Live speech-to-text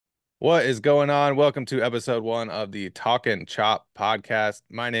What is going on? Welcome to episode one of the Tawkin Chop podcast.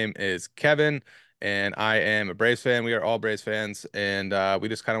 My name is Kevin, and I am a Braves fan. We are all Braves fans, and we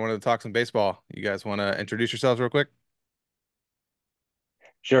just kind of wanted to talk some baseball. You guys want to introduce yourselves real quick?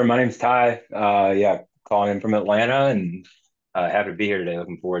 Sure. My name's Ty. Yeah, calling in from Atlanta and happy to be here today.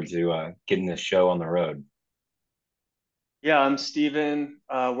 Looking forward to getting this show on the road. Yeah, I'm Steven.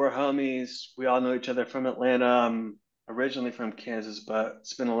 We're homies. We all know each other from Atlanta. I'm originally from Kansas, but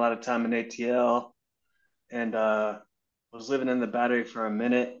spent a lot of time in ATL and was living in the Battery for a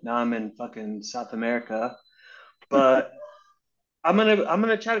minute. Now I'm in fucking South America. But I'm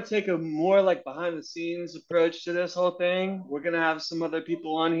gonna try to take a more like behind the scenes approach to this whole thing. We're gonna have some other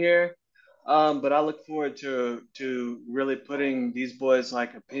people on here. But I look forward to really putting these boys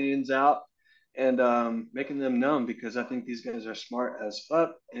like opinions out and making them known because I think these guys are smart as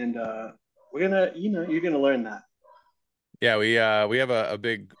fuck and we're gonna you're gonna learn that. Yeah, we have a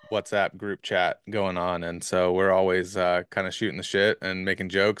big WhatsApp group chat going on, and so we're always kind of shooting the shit and making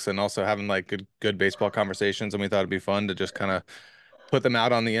jokes, and also having like good baseball conversations. And we thought it'd be fun to just kind of put them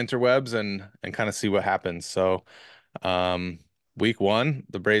out on the interwebs and kind of see what happens. So. Um, week one,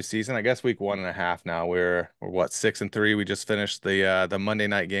 the Braves season, I guess week one and a half now. We're what, 6-3. We just finished the Monday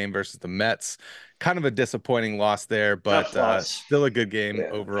night game versus the Mets. Kind of a disappointing loss there, but Tough loss. still a good game Yeah,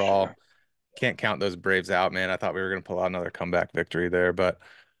 for overall. sure. Can't count those Braves out, man. I thought we were gonna pull out another comeback victory there,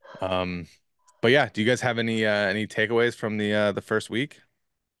 um but yeah, do you guys have any takeaways from the first week?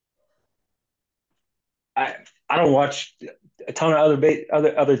 I I don't watch a ton of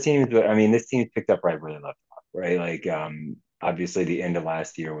other teams, but I mean this team's picked up right where they left off, right? Like obviously the end of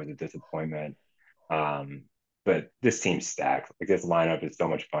last year was a disappointment. Um, but this team's stacked. Like this lineup is so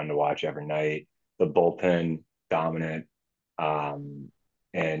much fun to watch every night. The bullpen dominant. Um,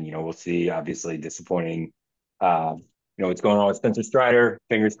 and we'll see. Obviously, disappointing. What's going on with Spencer Strider.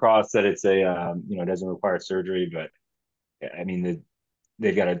 Fingers crossed that it's a doesn't require surgery. But yeah, I mean,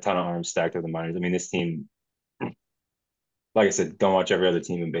 they've got a ton of arms stacked with the minors. I mean, this team, like I said, don't watch every other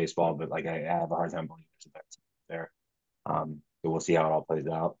team in baseball, but like I have a hard time believing there's a better team there. So we'll see how it all plays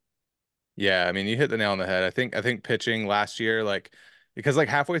out. Yeah, I mean, you hit the nail on the head. I think pitching last year, like because like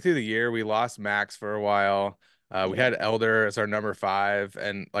halfway through the year, we lost Max for a while. We Yeah. had Elder as our number five,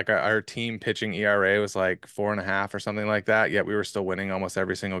 and like our team pitching ERA was like 4.5 or something like that. Yet we were still winning almost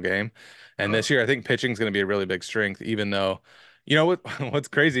every single game. And this year, I think pitching is going to be a really big strength. Even though, you know what, what's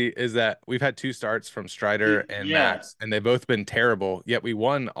crazy is that we've had two starts from Strider and Yeah. Max, and they've both been terrible. Yet we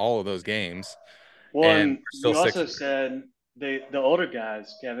won all of those games, Well, and and we're still you six also and three. said the older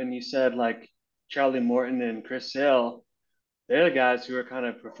guys, Kevin, you said like Charlie Morton and Chris Sale, they're the guys who are kind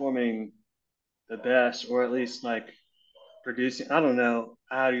of performing the best, or at least like producing. I don't know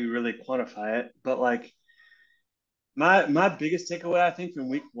how do you really quantify it, but like my biggest takeaway I think from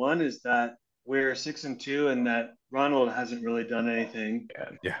week one is that we're 6-2 and that Ronald hasn't really done anything. Yeah.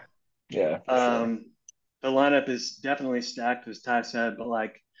 Yeah. Yeah, for sure. Um, the lineup is definitely stacked, as Ty said, but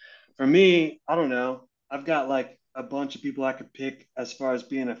like for me, I don't know. I've got like a bunch of people I could pick as far as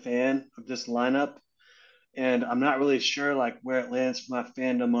being a fan of this lineup, and I'm not really sure like where it lands for my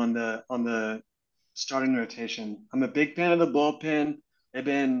fandom on the starting rotation. I'm a big fan of the bullpen. They've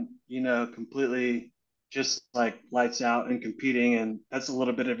been, completely just like lights out and competing, and that's a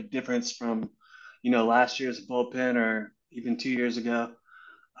little bit of a difference from, last year's bullpen or even 2 years ago.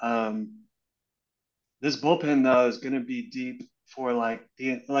 Um, this bullpen though is going to be deep for like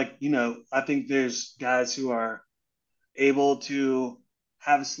I think there's guys who are able to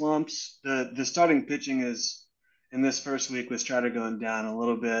have slumps. The starting pitching is in this first week with Strider going down a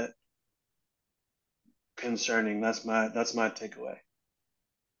little bit concerning. That's my takeaway.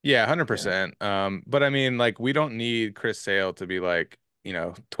 Yeah, Yeah. 100%. But I mean, like, we don't need Chris Sale to be like,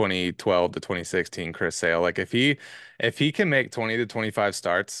 2012 to 2016 Chris Sale. Like, if he can make 20 to 25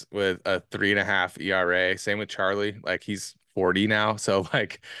 starts with a 3.5 ERA, same with Charlie. Like, he's 40 now, so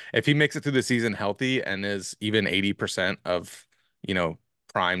like, if he makes it through the season healthy and is even 80% of, you know,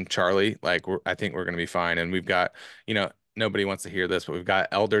 prime Charlie, like, I think we're gonna be fine. And we've got, nobody wants to hear this, but we've got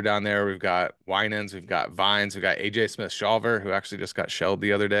Elder down there, we've got Winans, we've got Vines, we've got AJ Smith-Shawver, who actually just got shelled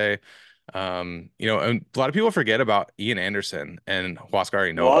the other day. And a lot of people forget about Ian Anderson and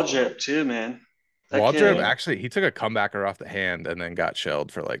Huascar Nova. Waldrop too, man. That Waldrop kid. Yeah. actually he took a comebacker off the hand and then got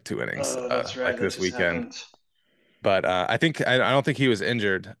shelled for like 2 innings, Oh, that's right. like That this just weekend. happened. But I don't think he was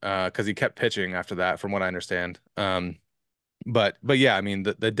injured because he kept pitching after that, from what I understand. But yeah, I mean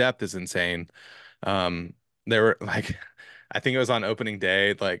the depth is insane. There were like I think it was on opening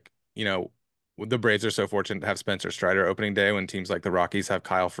day, like, the Braves are so fortunate to have Spencer Strider opening day when teams like the Rockies have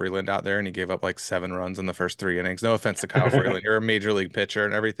Kyle Freeland out there and he gave up like 7 runs in the first 3 innings. No offense to Kyle Freeland. You're a major league pitcher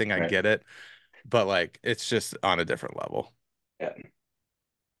and everything. I Right. get it. But like it's just on a different level. Yeah.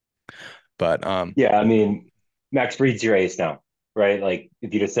 But Yeah. I mean, Max Fried's your ace now, right? Like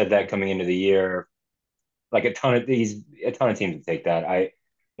if you'd have said that coming into the year, like a ton of teams would take that.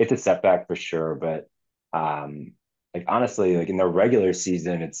 It's a setback for sure, but like honestly, like in the regular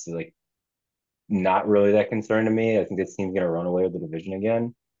season, it's like not really that concerned to me. I think this team's gonna run away with the division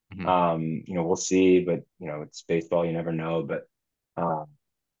again. mhm. We'll see, but it's baseball, you never know. But um,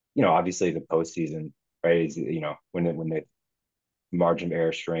 obviously the postseason, right? Is when the margin of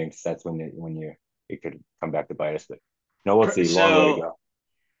error shrinks, that's when it could come back to bite us. But no, we'll see. Long way to So go.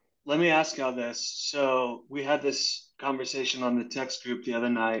 let me ask y'all this. So we had this conversation on the text group the other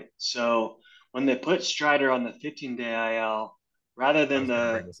night. So when they put Strider on the 15-day IL, rather I than was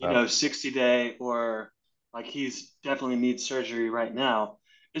gonna bring the, this up. 60-day, or like he's definitely needs surgery right now,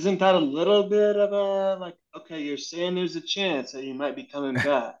 isn't that a little bit of a like, okay, you're saying there's a chance that he might be coming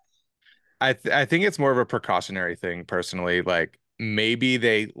back? I think it's more of a precautionary thing personally. Like maybe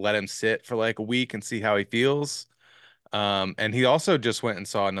they let him sit for like a week and see how he feels. And he also just went and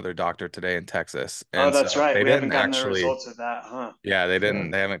saw another doctor today in Texas. Oh, And that's so right. they We haven't didn't gotten the actually, results of that, huh? yeah, Yeah.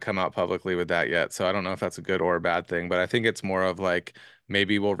 they haven't come out publicly with that yet. So I don't know if that's a good or a bad thing, but I think it's more of like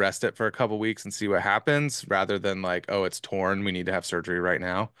maybe we'll rest it for a couple weeks and see what happens rather than like, oh, it's torn. We need to have surgery right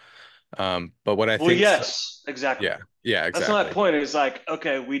now. But what I Well, think, yes, exactly. yeah, yeah, That's my exactly. point. Is like,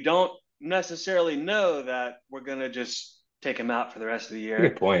 okay, we don't necessarily know that we're gonna just take him out for the rest of the Good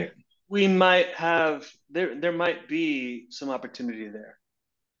year. point. We might have there might be some opportunity there.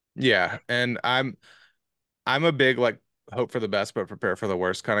 Yeah. And I'm a big like hope for the best but prepare for the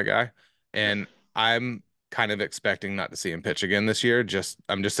worst kind of guy. And I'm kind of expecting not to see him pitch again this year. Just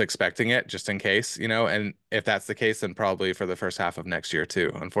I'm just expecting it just in case, and if that's the case, then probably for the first half of next year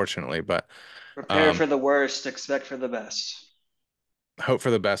too, unfortunately. But Prepare um for the worst, expect for the best. hope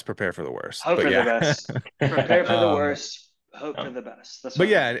for the best, prepare for the worst. Hope But for the yeah. best. Prepare for the Um worst. Hope for the best. That's But what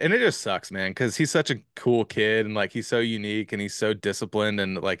I yeah, meant. and it just sucks, man, because he's such a cool kid and like he's so unique and he's so disciplined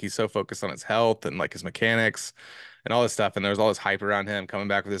and like he's so focused on his health and like his mechanics and all this stuff. And there's all this hype around him coming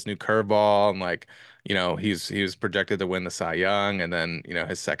back with this new curveball and like, he was projected to win the Cy Young and then,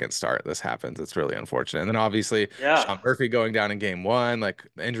 his second start, this happens. It's really unfortunate. And then obviously Yeah. Sean Murphy going down in game one, like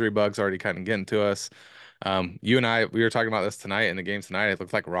the injury bug's already kind of getting to us. You and I, we were talking about this tonight in the game tonight. It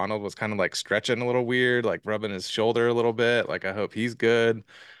looked like Ronald was kind of like stretching a little weird, like rubbing his shoulder a little bit. Like, I hope he's good.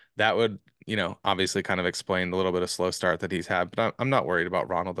 That would, obviously kind of explain the little bit of slow start that he's had. But I'm not worried about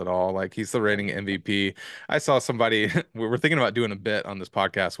Ronald at all. Like, he's the reigning MVP. I saw somebody, we were thinking about doing a bit on this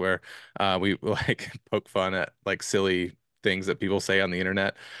podcast where we like poke fun at like silly things that people say on the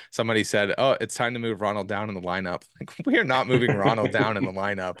internet. Somebody said, "Oh, it's time to move Ronald down in the lineup." Like, we are not moving Ronald down in the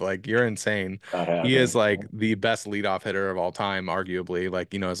lineup. Like, you're insane. Not He is happening. like the best leadoff hitter of all time, arguably.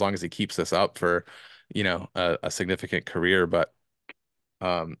 Like, as long as he keeps this up for, a significant career. But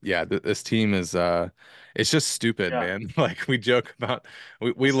yeah, this team is it's just stupid, Yeah. man. Like we joke about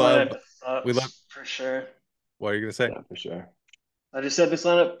we This love lineup we love sucks for sure. what are you gonna say? Yeah, for sure. I just said this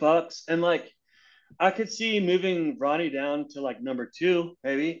lineup bucks. And like I could see moving Ronnie down to like number two,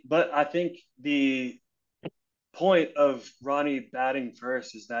 maybe. But I think the point of Ronnie batting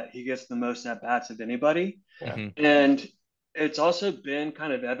first is that he gets the most at bats of anybody. Yeah. Hmm. And it's also been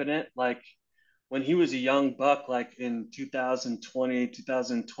kind of evident, like when he was a young buck, like in 2020,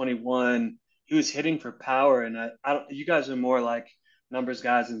 2021, he was hitting for power. And I don't, you guys are more like numbers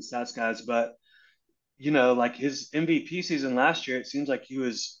guys and stats guys, but like his MVP season last year, it seems like he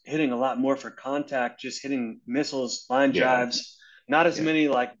was hitting a lot more for contact, just hitting missiles, line Yeah. drives, not as Yeah. many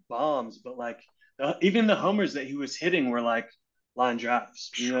like bombs, but like even the homers that he was hitting were like line drives.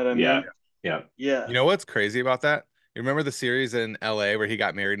 You know what I Yeah. mean? Yeah. Yeah. You know what's crazy about that? You remember the series in LA where he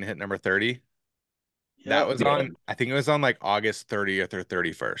got married and hit number 30? That Yep. was Yeah. on, I think it was on like August 30th or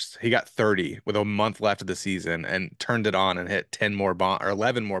 31st. He got 30 with a month left of the season and turned it on and hit 10 more bomb or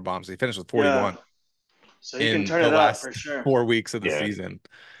 11 more bombs. He finished with Yeah. 41 So he can in turn the it up for last sure. 4 weeks of the Yeah. season.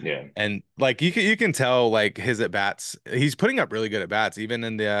 Yeah. And like you can tell like his at bats, he's putting up really good at bats. Even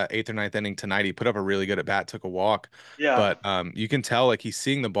in the eighth or ninth inning tonight, he put up a really good at bat, took a walk. Yeah. But you can tell like he's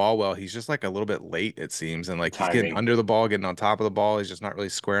seeing the ball well. He's just like a little bit late, it seems, and like he's getting Timing. under the ball, getting on top of the ball. He's just not really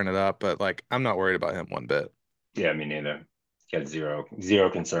squaring it up. But like I'm not worried about him one bit. Yeah, me neither. Got zero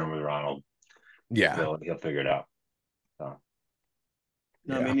concern with Ronald. He'll Yeah, he'll figure it out. So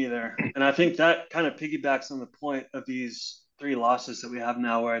No, me yeah. neither. And I think that kind of piggybacks on the point of these three losses that we have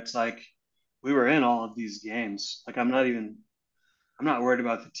now, where it's like we were in all of these games. Like I'm not worried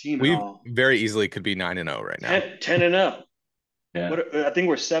about the team at We all. very easily could be 9-0 right now. 10-0. Yeah. What I think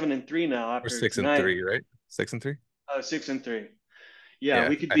we're 7-3 now We're after six and tonight. three, right? 6-3. 6-3. Yeah, Yeah,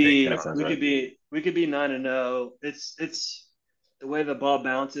 I think That sounds right. we could be 9-0. It's the way the ball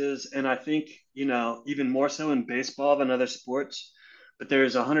bounces, and I think even more so in baseball than other sports. But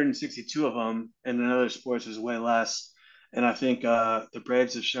there's 162 of them, and in other sports there's way less. And I think the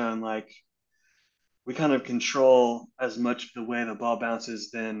Braves have shown like we kind of control as much of the way the ball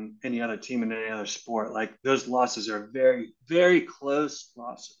bounces than any other team in any other sport. Like those losses are very, very close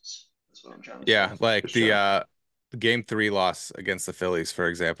losses. That's what I'm trying to say. yeah, For like sure. the game three loss against the Phillies, for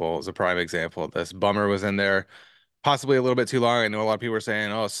example, is a prime example of this. Bummer was in there possibly a little bit too long. I know a lot of people were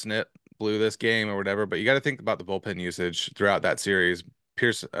saying, "Oh, Snit blew this game" or whatever, but you got to think about the bullpen usage throughout that series.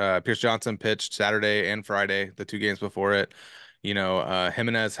 Pierce Johnson pitched Saturday and Friday, the two games before it.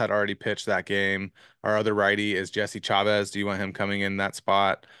 Jimenez had already pitched that game. Our other righty is Jesse Chavez. Do you want him coming in that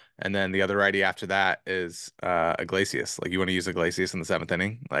spot? And then the other righty after that is Iglesias. Like you want to use Iglesias in the seventh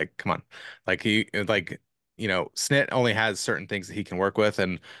inning? Like, come on. Snit only has certain things that he can work with,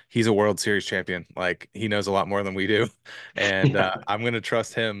 and he's a World Series champion. Like he knows a lot more than we do, and Yeah. I'm gonna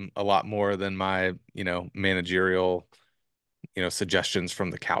trust him a lot more than my managerial suggestions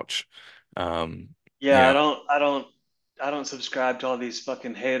from the couch. Um, you Yeah, know, I don't subscribe to all these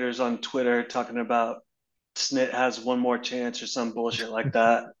fucking haters on Twitter talking about Snit has one more chance or some bullshit like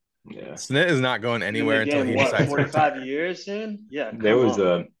that. Yeah. Snit is not going Been in the anywhere until game, he what, decides to 45 retire. years in? Yeah, There come was on.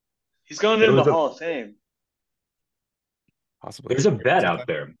 a He's going there into the was a Hall of Fame. Possibly. there's a bet out Sometime.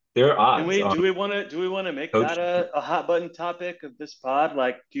 there. There are Can odds we on do we want to make coach. that a hot button topic of this pod?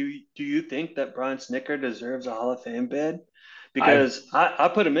 Like, do you think that Brian Snicker deserves a Hall of Fame bid? I've Because I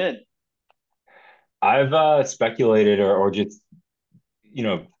put him in. I've speculated or just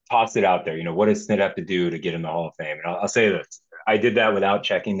tossed it out there. What does Snit have to do to get in the Hall of Fame? And I'll say this: I did that without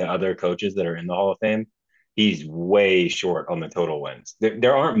checking the other coaches that are in the Hall of Fame. He's way short on the total wins.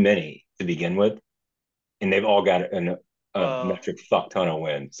 There aren't many to begin with, and they've all got a Well, metric fuck ton of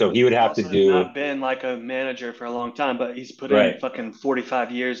wins. So he would he's have to also do not been like a manager for a long time, but he's put in right. fucking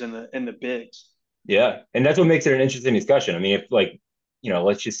 45 years in the bigs. Yeah, and that's what makes it an interesting discussion. I mean, if like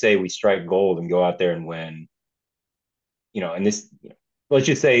let's just say we strike gold and go out there and win, and this, let's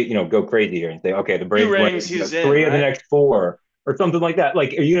just say, go crazy here and say, okay, the Few Braves win, rings he's in, three of the right? next four or something like that. Like,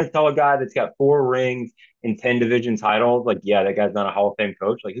 are you going to tell a guy that's got four rings and 10 division titles, like, yeah, that guy's not a Hall of Fame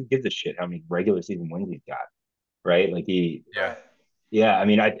coach? Like, who gives a shit how many regular season wins he's got? Right. Like, Yeah. Right. yeah, I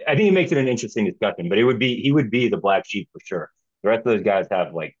mean, I think it makes it an interesting discussion, but he would be the black sheep for sure. The rest of those guys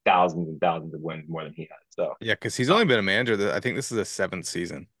have like thousands and thousands of wins more than he has. So, Yeah, because he's uh, only been a manager I think this is his seventh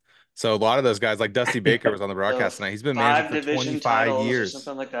season. So a lot of those guys, like Dusty Baker was on the So broadcast tonight. He's been managing five for division 25 titles or years.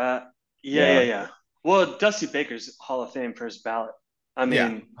 something like that. Yeah, yeah, yeah, yeah. Well, Dusty Baker's Hall of Fame first ballot. I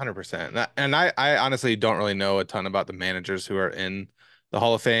Yeah, mean, 100%. And I honestly don't really know a ton about the managers who are in the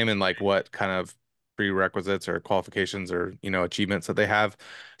Hall of Fame and like what kind of prerequisites or qualifications or achievements that they have.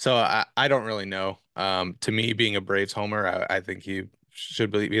 So I don't really know. To me, being a Braves homer, I think he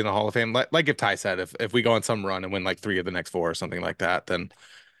should be in the Hall of Fame. Like if Ty said, if we go on some run and win like three of the next four or something like that, then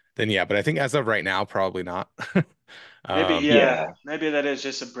yeah. But I think as of right now, probably not. maybe Um, yeah, yeah, maybe that is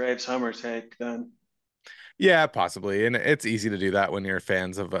just a Braves homer take then. yeah, possibly. And it's easy to do that when you're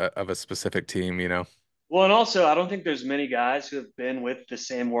fans of a specific team. Well, and also, I don't think there's many guys who have been with the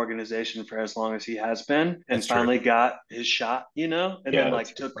same organization for as long as he has been and That's true. finally got his shot, and then yeah, that's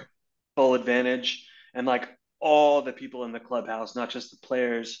like a good took point. full advantage and like all the people in the clubhouse, not just the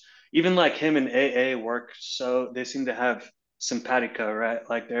players, even like him and AA work. So they seem to have simpatico, right?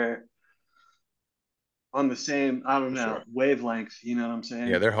 Like they're on the same, I don't For know, sure. wavelength, you know what I'm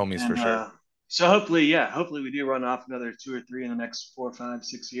Yeah, saying? they're homies for And sure. so hopefully, yeah, hopefully we do run off another two or three in the next 4, 5,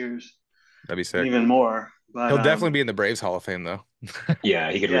 6 years That'd be and sick. even more. But He'll definitely be in the Braves Hall of Fame though.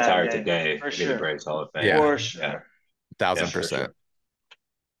 Yeah, he could yeah, retire yeah, yeah, today for to be in the sure. Braves Hall of Fame. Yeah, For Yeah, sure. yeah, thousand for percent. sure.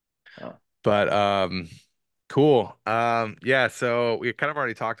 Oh, But cool. Yeah, so we kind of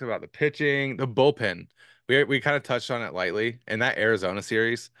already talked about the pitching, the bullpen. We kind of touched on it lightly in that Arizona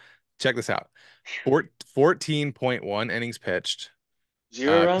series. Check this out. 14.1 innings pitched.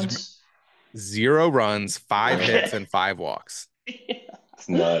 Zero 'Cause runs? 0 runs, five yeah, hits, and 5 walks. it's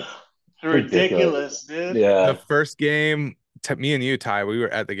nuts. Ridiculous. Ridiculous, dude. The Yeah, first game, me and you, Ty, we were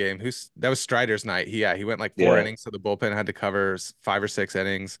at the game. That was Strider's night. He went like four yeah, innings, so the bullpen had to cover 5 or 6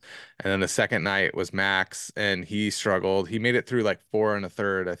 innings. And then the second night was Max, and he struggled. He made it through like 4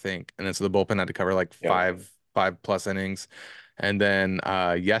 1/3, I think. And then so the bullpen had to cover like yeah. five plus innings. And then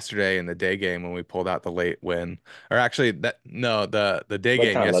yesterday in the day game when we pulled out the late win, or actually that no, the day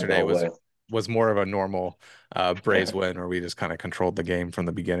game Lifetime led the yesterday whole was way. was more of a normal Braves win where we just kind of controlled the game from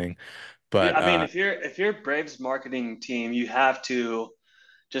the beginning. Dude, But I mean, if you're Braves marketing team, you have to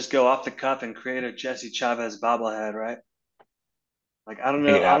just go off the cuff and create a Jesse Chavez bobblehead, right? Like I don't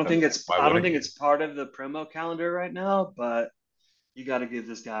Make know, it happen. why I don't wouldn't think you? it's part of the promo calendar right now, but you got to give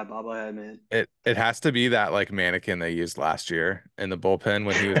this guy a bobblehead, man. It has to be that like mannequin they used last year in the bullpen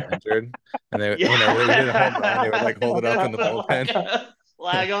when he was injured, and they whenever he hit a home run, they would like hold it up in And the put bullpen. like a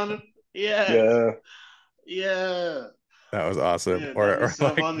flag on him. Yes. Yeah. Yeah. That was awesome. Dude, that'd be Or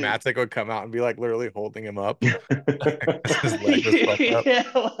so like funny. Matzek would come out and be like literally holding him up because his leg was fucked up. Yeah,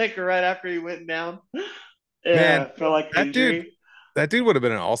 like right after he went down. Man, Yeah, for like that dude, injury. that dude would have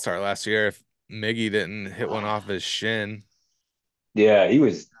been an all-star last year if Miggy didn't hit one off his shin. Yeah, he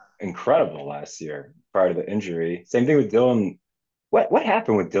was incredible last year prior to the injury. Same thing with Dylan. What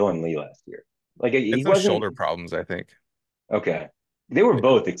happened with Dylan Lee last year? Like It's he some wasn't shoulder problems, I think. okay. They were Yeah.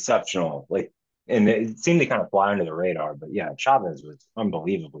 both exceptional. Like, and it seemed to kind of fly under the radar. But yeah, Chavez was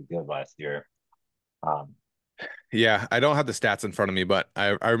unbelievably good last year. Um, Yeah, I don't have the stats in front of me, but I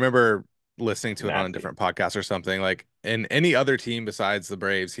remember listening to it on a nasty. different podcast or something. Like in any other team besides the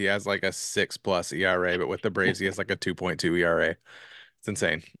Braves, he has like a 6+ ERA, but with the Braves, he has like a 2.2 ERA. It's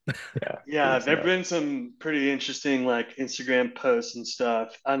insane. Yeah, Yeah, it's there've nuts. been some pretty interesting like Instagram posts and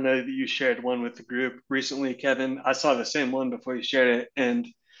stuff. I know that you shared one with the group recently, Kevin. I saw the same one before you shared it, and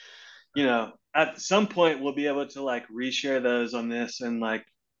at some point we'll be able to like reshare those on this and like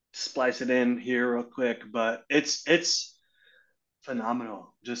splice it in here real quick. But it's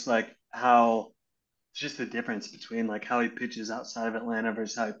phenomenal, just like how just the difference between like how he pitches outside of Atlanta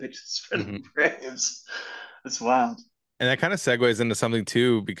versus how he pitches for the Mhm. Braves. It's wild. And that kind of segues into something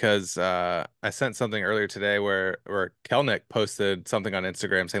too, because I sent something earlier today where Kelnick posted something on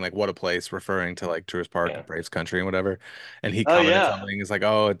Instagram saying like "what a place," referring to like Truist Park, Yeah, Braves country, and whatever. And he Oh commented yeah, something. He's like,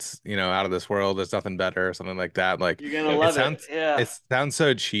 "Oh, it's out of this world. There's nothing better," or something like that. Like you're gonna yep, it love it. sounds Yeah, it sounds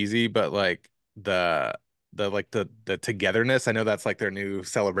so cheesy, but like the togetherness. I know that's like their new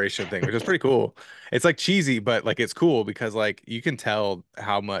celebration thing, which is pretty cool. It's like cheesy, but like it's cool because like you can tell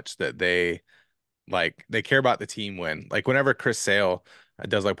how much that they care about the team win. Like whenever Chris Sale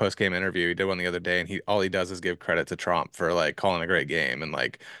does like post game interview, he did one the other day, and he all he does is give credit to Trump for like calling a great game and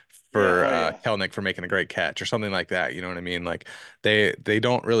like yeah, for hell yeah. Kelnick for making a great catch or something like that. You know what I mean? Like they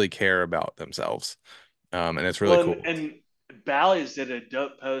don't really care about themselves, and it's really Well, cool. and Bally's did a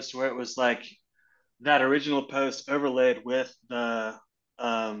dope post where it was like that original post overlaid with the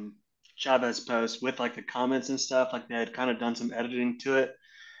um, Chavez post with like the comments and stuff. Like they had kind of done some editing to it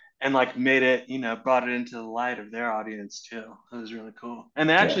and like made it, brought it into the light of their audience too. It was really cool. And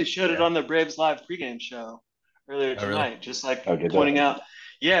they yeah. actually showed it Yeah. on the Braves Live pregame show earlier Oh, really? tonight, just like Oh, did that? pointing out.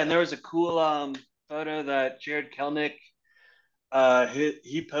 Yeah, and there was a cool photo that Jared Kelnick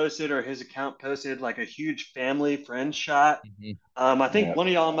he posted or his account posted like a huge family friend shot. Mhm. I think Yeah. one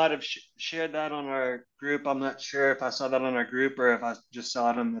of y'all might have shared that on our group. I'm not sure if I saw that on our group or if I just saw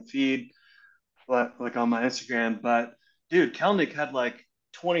it on the feed, but like on my Instagram. But dude, Kelnick had like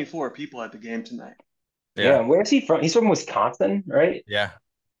 24 people at the game tonight. Yeah. Yeah. Where's he from? He's from Wisconsin, right? Yeah.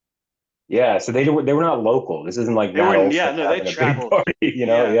 Yeah. So they were not local. This isn't like They Matt were, Olson yeah, no, they having a big traveled. party, you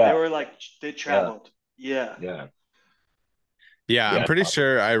know? Yeah, they Yeah. were like they Yeah. traveled. Yeah, Yeah. Yeah. I'm Yeah. pretty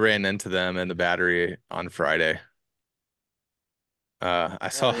sure I ran into them in the Battery on Friday. I hell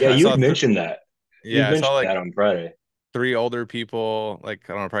saw Yeah. I yeah. You saw had mentioned that. You'd yeah, I saw mentioned that like on Friday. three older people, like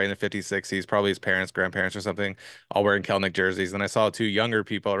I don't know, probably in the 50s, 60s, probably his parents, grandparents, or something, all wearing Kelnick jerseys. And I saw two younger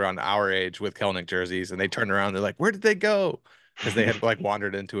people around our age with Kelnick jerseys, and they turned around. They're like, "Where did they go?" Because they had like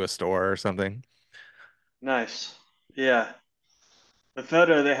wandered into a store or something. Nice. Yeah. The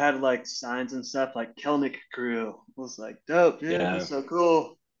photo they had like signs and stuff like Kelnick crew. I was like, dope, dude. Yeah. That's so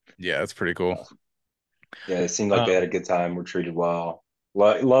cool. Yeah, that's pretty cool. Yeah. It seemed like they had Um, a good time, were treated well.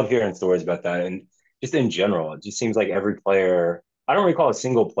 Love hearing stories about that. And just in general, it just seems like every player, I don't recall a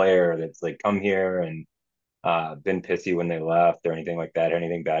single player that's like come here and been pissy when they left or anything like that,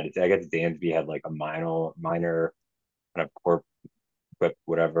 anything bad. I guess Dansby had like a minor kind of corp quip,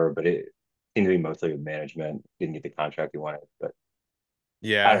 whatever, but it seemed to be mostly with management. Didn't get the contract he wanted, but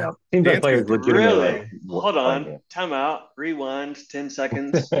I don't yeah, know. Seems like Dansby's players legitimately like Really? Hold playing on. here. Time out. Rewind 10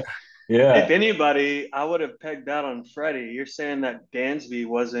 seconds. If Yeah. anybody, I would have pegged that on Freddie. You're saying that Dansby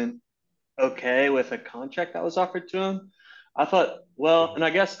wasn't okay with a contract that was offered to him? I thought, well, and I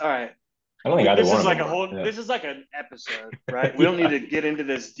guess, all right, I don't think either this one is of like them a were. whole, Yeah. this is like an episode, right? We don't need Yeah. to get into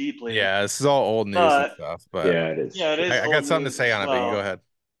this deeply, yeah, this is all old news and but stuff, but Yeah, it is. yeah, it is I got old something to news say as on it, but you go well. ahead.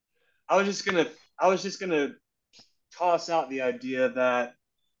 I was just gonna, I was just gonna toss out the idea that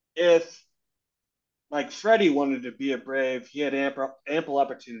if like Freddie wanted to be a Brave, he had ample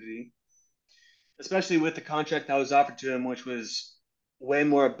opportunity. especially with the contract that was offered to him, which was way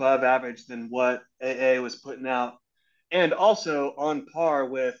more above average than what AA was putting out, and also on par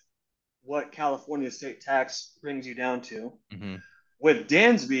with what California state tax brings you down to. Hmm. With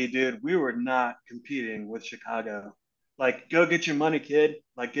Dansby, dude, we were not competing with Chicago. Like, go get your money, kid.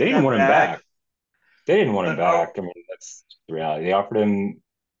 Like, They get didn't that want him bag. back. They didn't want him But oh, back. I mean, that's the reality. They offered him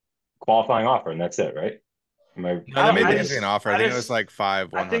qualifying offer, and that's it, right? Am I No, they made I Dansby an just, offer. I think it was like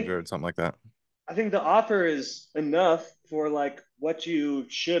five, I think, 100, something like that. I think the offer is enough for like what you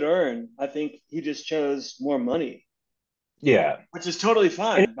should earn. I think he just chose more money, yeah. which is totally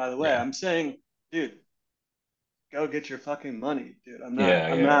And, fine. By the way, Yeah. I'm saying, dude, go get your fucking money, dude. yeah,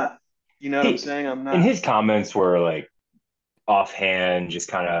 I'm yeah. not. You know what I'm He saying? I'm and not. his comments were like offhand, just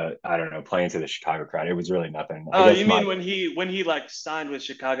kind of, I don't know, playing to the Chicago crowd. It was really nothing. I Oh, you guess mean when he like signed with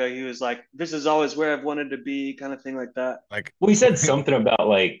Chicago, he was like, "This is always where I've wanted to be," kind of thing like that. Like well, he said something about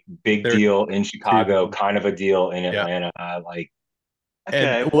like big they're deal in too Chicago, big. kind of a deal in Yeah. Atlanta. Like And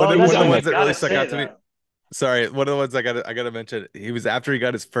Okay, one well, of, it was one that's of the what ones you that gotta really stuck say out to me. though. Sorry, one of the ones I gotta mention. He was after he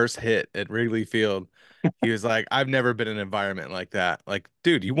got his first hit at Wrigley Field. He was like, "I've never been in an environment like that." Like,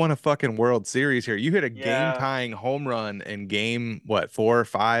 dude, you won a fucking World Series here. You hit a Yeah, game-tying home run in game what 4 or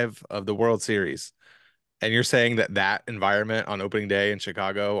 5 of the World Series, and you're saying that that environment on opening day in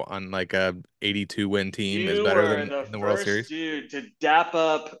Chicago on like a 82 win team is you better were than the in the World first Series? dude to dap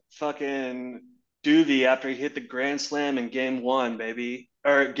up fucking Duvey after he hit the grand slam in game one, baby,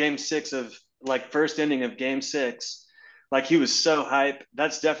 or game six of like first inning of game six. Like he was so hype.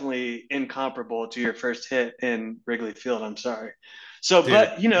 That's definitely incomparable to your first hit in Wrigley Field. I'm sorry. So, Dude,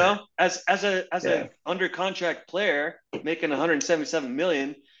 but you know, as a yeah, under contract player making 177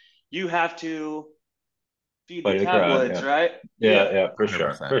 million, you have to feed the play the crowd. tabloids, Yeah, right? yeah, Yeah. yeah, for sure,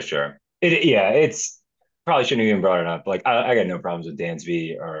 100%. for sure. Yeah, it's probably shouldn't even brought it up. Like I got no problems with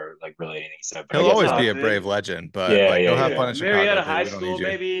Dansby or like really anything he said, but I He'll guess always my be No, a brave dude. legend, but yeah, like yeah, go have yeah, fun in Dude, Chicago, Marietta dude. High We don't need School, you.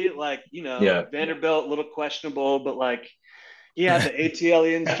 maybe like yeah, Vanderbilt, a little questionable, but like he had the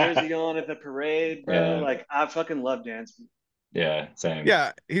ATLians jersey on at the parade, bro. yeah, Like I fucking love dancing. yeah, same.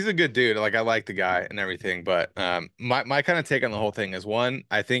 Yeah, he's a good dude. Like I like the guy and everything, but my kind of take on the whole thing is one,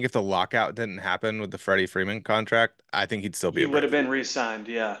 I think if the lockout didn't happen with the Freddie Freeman contract, I think he'd still be He a would have Brave. been re-signed,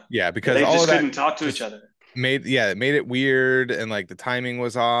 yeah. Yeah, But because they all of just that couldn't talk to each just other. it made it weird and like the timing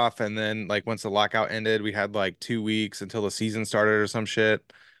was off and then like once the lockout ended, we had like 2 weeks until the season started or some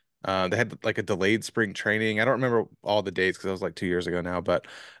shit. They had like a delayed spring training. I don't remember all the dates because that was like 2 years ago now, but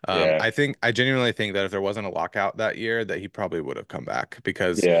Yeah, I genuinely think that if there wasn't a lockout that year, that he probably would have come back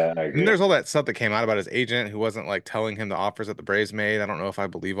because yeah, I and then agree. there's all that stuff that came out about his agent who wasn't like telling him the offers that the Braves made. I don't know if I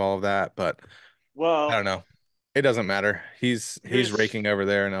believe all of that, but I don't Well, know. It doesn't matter. He's here's raking over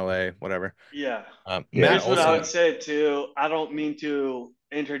there in LA, whatever. yeah. Matt Yeah, Here's what I would Olson. say too. I don't mean to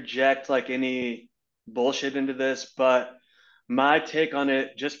interject like any bullshit into this, but my take on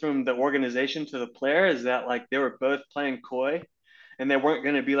it, just from the organization to the player, is that like they were both playing coy and they weren't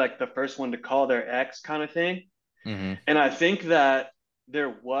going to be like the first one to call their ex kind of thing. Hmm. And I think that there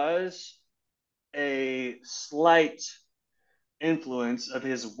was a slight influence of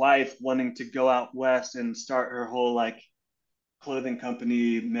his wife wanting to go out west and start her whole like clothing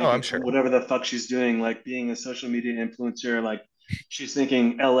company, Oh, make I'm it sure. whatever the fuck she's doing, like being a social media influencer. Like she's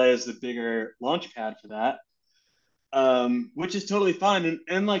thinking LA is the bigger launch pad for that, which is totally fine.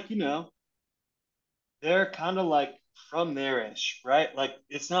 And like, you know, they're kind of like from there ish, right? Like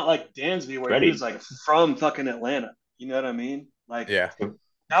it's not like Dansby where he was Freddie. like from fucking Atlanta. You know what I mean? Like Yeah.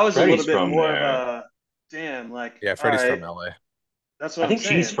 that was a little Freddie's bit from more of there. a damn, like, Yeah, all Freddie's right, from LA. that's I what I'm think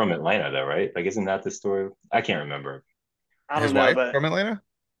she's saying. from Atlanta though, right? Like, isn't that the story? I can't remember. I His don't know, wife but from Atlanta?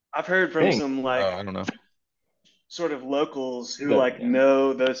 I've heard I from think. some Oh, like I don't know. sort of locals who But like yeah,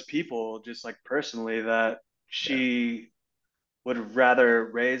 know those people just like personally that yeah, she would rather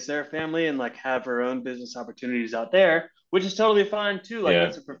raise their family and like have her own business opportunities out there, which is totally fine too. Like yeah,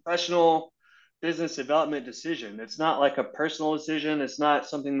 that's a professional business development decision. It's not like a personal decision. It's not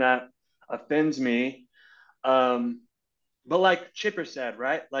something that offends me. Um, but like Chipper said,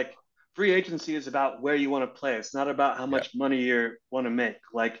 right? Like free agency is about where you want to play. It's not about how Yeah. much money you want to make.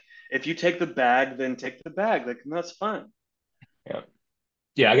 Like if you take the bag, then take the bag. Like and that's fine. yeah,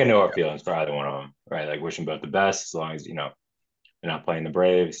 yeah. I got no hard Yeah. feelings for either one of them, right? Like, wish them both the best as long as they're not playing the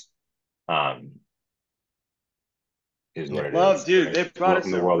Braves. Um, is what Yeah. it Love, is, dude. right? They brought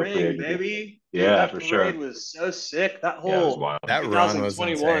Welcome us to the a world of free ring, agency. baby. Dude, Yeah, that for parade sure. was so sick. That Yeah, it was whole wild. That run was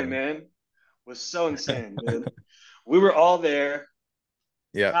 2021, insane. man, was so insane, dude. We were all there.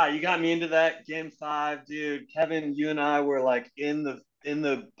 Yeah. God, you got me into that game five, dude. Kevin, you and I were like in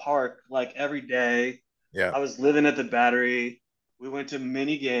the park like every day. Yeah. I was living at the Battery. We went to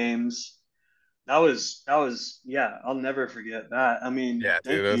mini games. yeah, I'll never forget that. I mean, Yeah,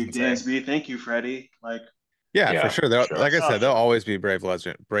 dude, thank that was you, insane. Dansby. Thank you, Freddie. Like, Yeah, for Yeah, sure. for They'll, sure. like I hats said, off they'll to him. always be Braves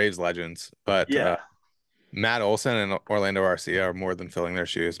legends. But Yeah, Matt Olson and Orlando Arcia are more than filling their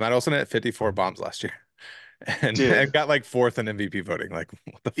shoes. Matt Olson had 54 bombs last year and dude, got like fourth in MVP voting. Like,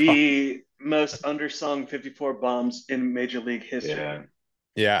 what the fuck? the most undersung 54 bombs in Major League history. Yeah.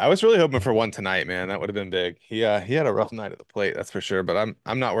 Yeah, I was really hoping for one tonight, man. That would have been big. He had a rough night at the plate, that's for sure. But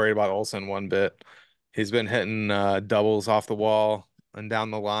I'm not worried about Olson one bit. He's been hitting doubles off the wall and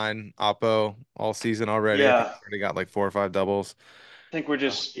down the line, Oppo all season already. I think Yeah, he's already got like 4 or 5 doubles. I think we're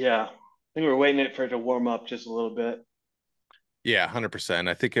just yeah. I think we're waiting it for it to warm up just a little bit. Yeah, 100%.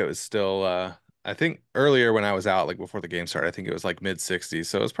 I think it was still I think earlier when I was out, like before the game started, I think it was like mid 60s.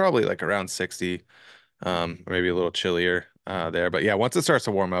 So it was probably like around 60, or maybe a little chillier there. But yeah, once it starts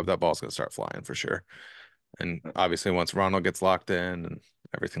to warm up, that ball's gonna start flying for sure. And obviously once Ronald gets locked in and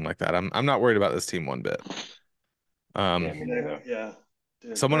everything like that, I'm not worried about this team one bit. Yeah, Um, me neither. Yeah,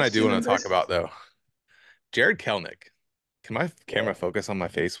 dude, someone I best do team want in to talk baseball. about though, Jared Kelnick. Can my camera Yeah. focus on my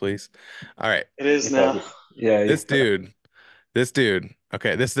face, please? All right. It is You now. focus. Yeah, This dude This dude,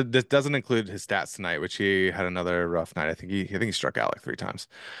 okay, this doesn't include his stats tonight, which he had another rough night. I think he struck out like 3 times.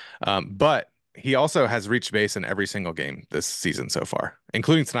 But he also has reached base in every single game this season so far,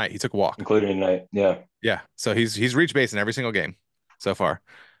 including tonight. He took a walk. including tonight. Yeah. Yeah, so he's reached base in every single game so far.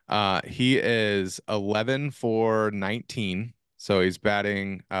 He is 11 for 19, so he's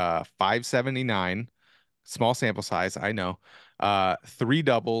batting 579. Small sample size, I know. Three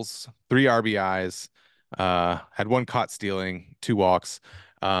doubles, three RBIs, had one caught stealing, two walks.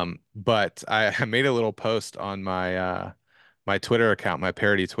 But I made a little post on my Twitter account, my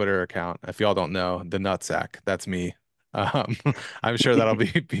parody Twitter account. If y'all don't know, the Nutsack, that's me. Um, I'm sure that'll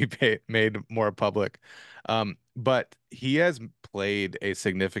made more public. But he has played a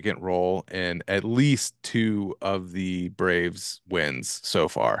significant role in at least two of the Braves wins so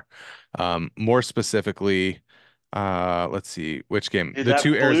far. More specifically, let's see which game. Dude, The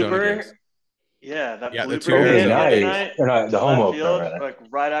two that Arizona blooper, games. yeah, that Yeah, the two blooper Opening hit the Arizona other night, games. night or not, to the home left opener, field, rather. like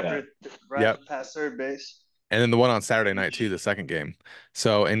right Yeah. after, right Yep. past third base. And then the one on Saturday night too, the second game.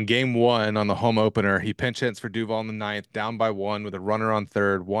 So in game one on the home opener, he pinch hits for Duval in the ninth, down by one with a runner on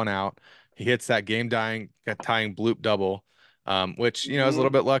third, one out. He hits that game tying bloop double, which is a little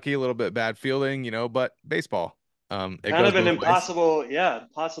Hmm. bit lucky, a little bit bad fielding, but baseball. It Kind goes of an both ways. impossible, yeah,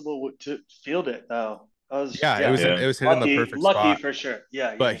 impossible to field it though. Yeah, Yeah, it Yeah. was hit in the lucky, perfect lucky spot. for sure.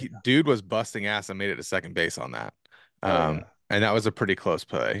 Yeah, yeah, But yeah. dude was busting ass and made it to second base on that. Oh yeah. And that was a pretty close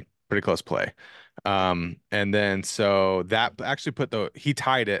play, pretty close play. And then so that actually he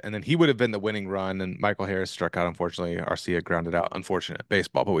tied it, and then he would have been the winning run. And Michael Harris struck out, unfortunately. Arcia grounded out, unfortunate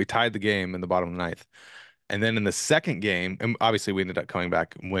baseball, but we tied the game in the bottom of the ninth. And then in the second game, and obviously we ended up coming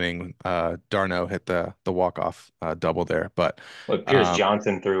back and winning. Darno hit the walk-off double there. But Look, Pierce um,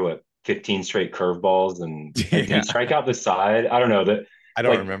 Johnson threw what 15 straight curveballs, and did he yeah, strike out the side? I don't know that. I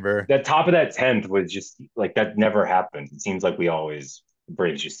don't Like remember. that top of that 10th was just like that never happened. It seems like we always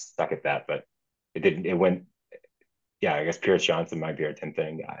Braves just stuck at that, but it didn't. It went. Yeah, I guess Pierce Johnson might be our 10th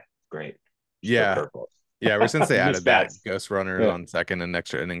inning guy. Great, just throw Yeah, curveballs. yeah, ever since they And the added that stats. ghost runners Yeah, on second and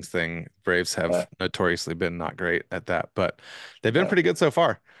extra innings thing, Braves yeah, have notoriously been not great at that, but they've been yeah, pretty good so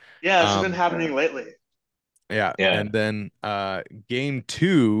far. Yeah, it's been Um, happening lately. yeah, yeah. and then game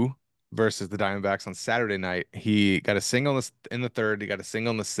two versus the Diamondbacks on Saturday night, he got a single in the third, he got a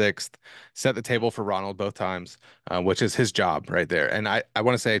single in the sixth, set the table for Ronald both times, which is his job right there. And I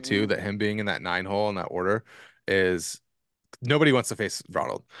want to say too Hmm. that him being in that nine hole in that order is nobody wants to face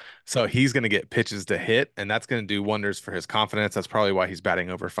Ronald. So he's going to get pitches to hit, and that's going to do wonders for his confidence. That's probably why he's batting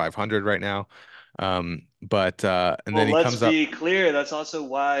over 500 right now. But and then Well, he let's comes up be clear. That's also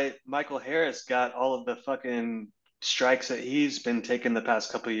why Michael Harris got all of the fucking strikes that he's been taking the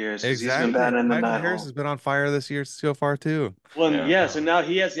past couple of years because he's been exactly. batting in the Michael nine Harris hole. has been on fire this year so far too. Well, and Yeah. yeah, so now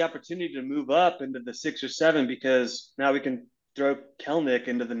he has the opportunity to move up into the six or seven because now we can throw Kelnick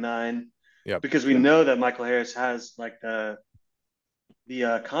into the nine Yep, because we know that Michael Harris has like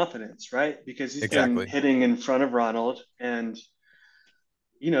the confidence, right? Because he's been exactly. hitting in front of Ronald and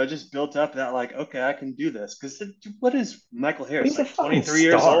just built up that like, okay, I can do this. Because what is Michael But Harris he's a like? fucking 23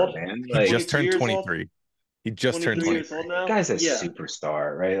 years star, old? man. He Like just 22 turned years old? 23. He just turned 23 20, years old 23. the now? guy's a Yeah,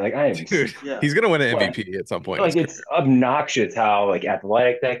 superstar, right? Like I am. Dude, yeah. he's gonna win an What? MVP at some point in his Like it's career. obnoxious how like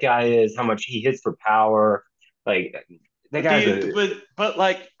athletic that guy is, how much he hits for power. Like that But do guy's you a but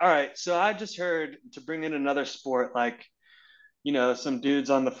like, all right, so I just heard to bring in another sport, like, some dudes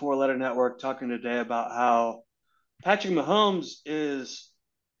on the Four Letter Network talking today about how Patrick Mahomes is,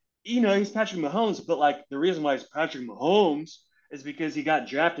 he's Patrick Mahomes, but like the reason why he's Patrick Mahomes is because he got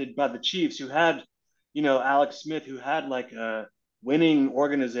drafted by the Chiefs, who had, Alex Smith, who had like a winning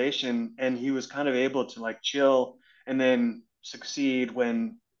organization, and he was kind of able to like chill and then succeed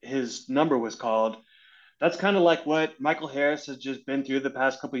when his number was called. That's kind of like what Michael Harris has just been through the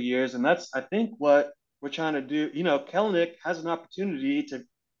past couple of years, and that's I think what we're trying to do. Kelnick has an opportunity to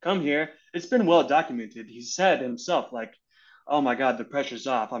come here. It's been well documented. He said himself, like, "Oh my God, the pressure's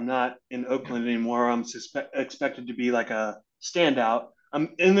off. I'm not in Oakland anymore. I'm expected to be like a standout.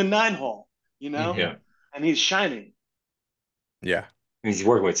 I'm in the 9 hole, Yeah. and he's shining." Yeah. He's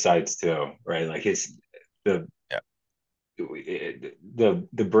working with sites too, right? Like the Yeah.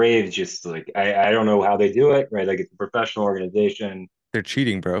 the Braves just like I don't know how they do it, right? Like it's a professional organization. They're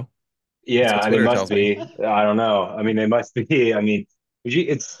cheating, bro. That's what Yeah, they Twitter must tells me. be. I don't know. I mean, they must be. I mean,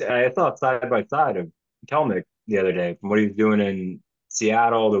 it's I saw side by side of Kelnick the other day from what he's doing in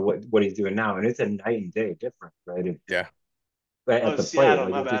Seattle to what he's doing now, and it's a night and day difference, right? Yeah. At Oh, the plate, Seattle,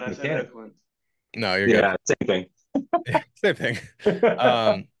 like my it's bad. just I said mechanical. Oakland. No, you're good. Yeah, same thing. Same thing.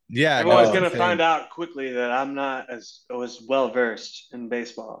 Yeah, no, Everyone's it's Oh, gonna find insane. out quickly that I'm not as well versed in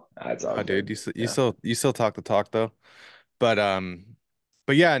baseball. that's all Oh, dude, good. you Yeah. still talk the talk though. But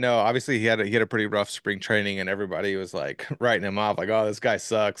but yeah, no, obviously he had a pretty rough spring training and everybody was like writing him off like, "Oh, this guy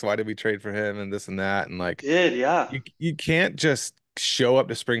sucks. Why did we trade for him?" and this and that. And He like did, yeah. you can't just show up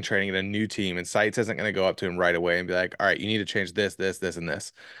to spring training at a new team and Sites isn't going to go up to him right away and be like, "All right, you need to change this, this, this, and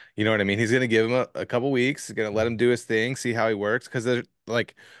this." You know what I mean? He's going to give him a couple weeks. He's going to let him do his thing, see how he works. Because there's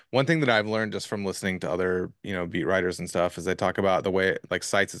like one thing that I've learned just from listening to other, beat writers and stuff is they talk about the way like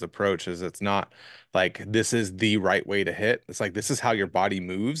Sites' approach is it's not like this is the right way to hit. It's like this is how your body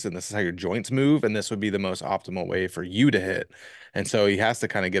moves and this is how your joints move, and this would be the most optimal way for you to hit. And so he has to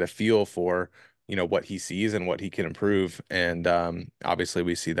kind of get a feel for what he sees and what he can improve, and obviously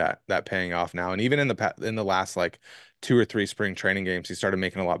we see that paying off now. And even in the last like 2 or 3 spring training games, he started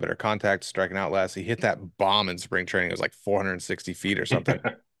making a lot better contact, striking out less. He hit that bomb in spring training. It was like 460 feet or something.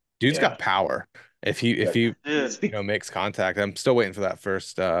 Dude's Yeah. got power. If But he Dude, makes contact. I'm still waiting for that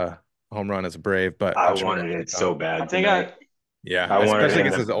first home run as a Brave, but I I'm sure that's wanted gonna it come. so I bad think tonight. Yeah, I wanted especially him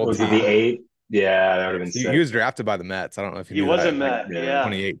against to, his old was it the team. eight? Yeah, that would have Yes, been he sick. was drafted by the Mets. I don't know if you he knew was a that in Met, Yeah. yeah.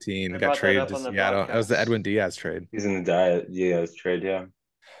 2018. They Got brought that traded up to on the Seattle. That was the broadcast. Edwin Diaz trade. He's in the diet. Yeah, it's trade. Yeah.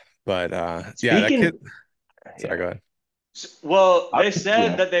 But yeah, that kid. Speaking, Sorry, yeah. go ahead. Well, I, they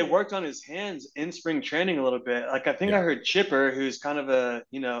said yeah. that they worked on his hands in spring training a little bit. Like I think I Yeah, heard Chipper, who's kind of a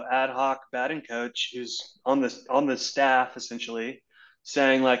ad hoc batting coach, who's on the staff essentially,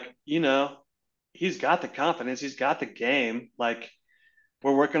 saying like he's got the confidence, he's got the game. Like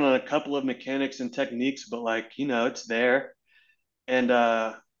we're working on a couple of mechanics and techniques, but like it's there. And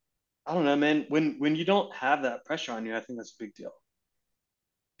I don't know, man. When you don't have that pressure on you, I think that's a big deal.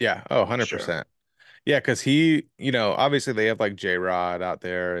 yeah. Oh, Sure. 100%. Yeah, because he, obviously they have like J-Rod out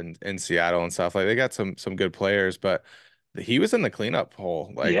there and in Seattle and stuff. Like they got some good players, but he was in the cleanup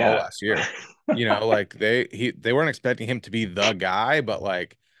hole like all Yeah. last year. Like they weren't expecting him to be the guy, but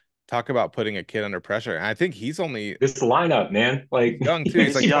like talk about putting a kid under pressure. And I think This lineup, man. he's Like young too.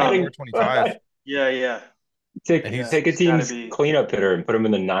 He's He's like he's 24, young. batting. 25. Yeah, yeah, And Take yeah. he's take a He's got to team's be. cleanup hitter and put him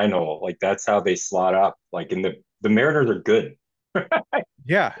in the 9 hole. Like that's how they slot up. Like in the Mariners are good,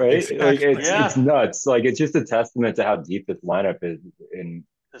 yeah, right? Like exactly. it's Yeah, nuts. Like it's just a testament to how deep this lineup is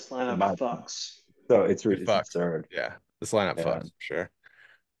this in lineup my fucks. so It it's fucks. absurd. Yeah. This lineup Yeah. fucks for sure.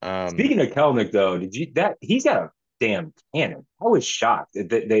 Um, Speaking of Kelnick, though, did you that he's got a damn cannon? I was shocked that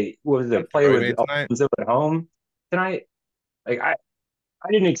they what was that it play throw he with made tonight. Alonso at home tonight. Like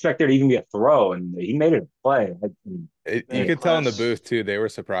I didn't expect there to even be a throw, and he made it a play. You Man Man. could tell in the class. booth too, they were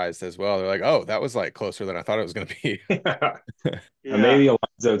surprised as well. They're like, "Oh, that was like closer than I thought it was going to be." Yeah. Maybe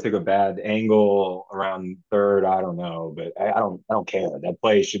Alonso took a bad angle around third. I don't know, but I don't care. That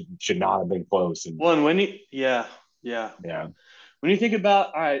play should not have been close. And Well, and yeah, yeah. yeah, When you think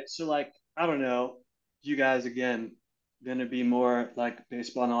about, all right, so like, I don't know, you guys again, gonna be more like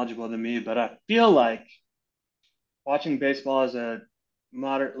baseball knowledgeable than me, but I feel like watching baseball as a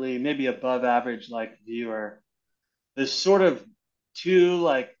moderately, maybe above average like viewer, there's sort of two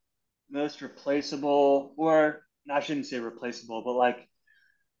like most replaceable, or I shouldn't say replaceable, but like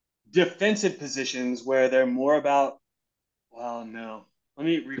defensive positions where they're more about, well, no, let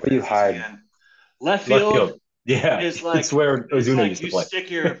me where do you rephrase this hide again. Left left field field? Yeah, is it's like where it's Ozuna like used to you play.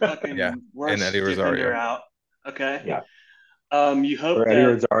 stick your Yeah, fucking and Eddie worst defender Rosario. out. Okay. Yeah, You or hope Eddie that,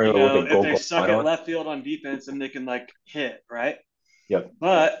 Rosario with a if gold they glove suck at on. left field on defense, then they can like hit, right? Yep.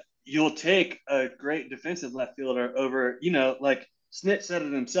 But you'll take a great defensive left fielder over, like Snit said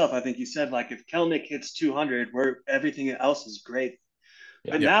it himself. I think he said like if Kelnick hits 200, where everything else is great.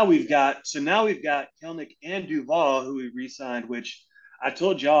 Yeah. But now we've got Kelnick and Duval who we re-signed, which I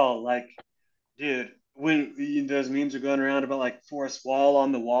told y'all, like, dude, when those memes are going around about like Forrest Wall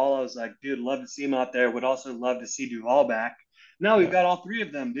on the wall, I was like, dude, love to see him out there. Would also love to see Duval back. Now we've Yeah. got all three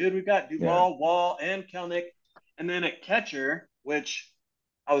of them, dude. We've got Yeah. Duval, Wall, and Kelnick. And then at catcher, which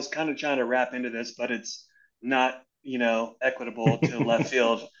I was kind of trying to wrap into this, but it's not, equitable to left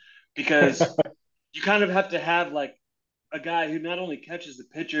field because you kind of have to have like a guy who not only catches the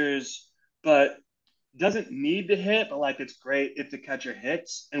pitchers, but doesn't need to hit, but like it's great if the catcher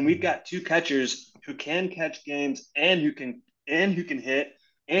hits. And we've got two catchers who can catch games and who can hit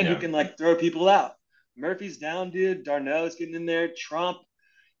and who Yeah. can like throw people out. Murphy's down, dude. Darno's getting in there. Trump,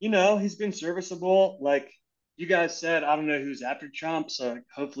 he's been serviceable. Like you guys said, I don't know who's after Trump, so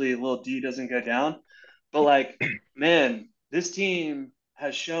hopefully little D doesn't go down. But like, man, this team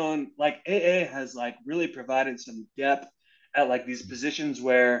has shown like AA has like really provided some depth at like these positions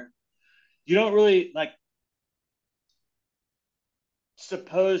where you don't really like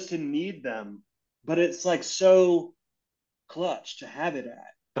supposed to need them, but it's like so clutch to have it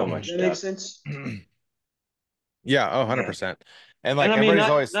at. So Does much that make depth. sense? Yeah, oh, Man. 100%. And And like I mean, everybody's not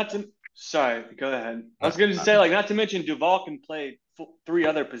always not to. Sorry, go ahead. I no, was going to say like not to mention Duval can play three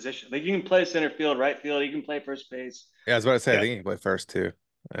other positions. Like you can play center field, right field. You can play first base. yeah, I was about to say I Yeah. think he can play first too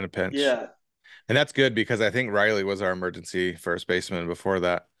in a pinch. Yeah, And that's good because I think Riley was our emergency first baseman before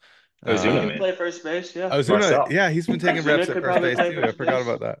that. Ozuna, Ozuna Uh can man. play first base. Yeah, Ozuna, Marcel. yeah, he's been taking reps Ozuna at could first probably base play too. I first forgot base.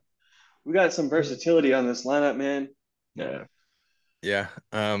 about that. We got some versatility on this lineup, man. Yeah. Yeah.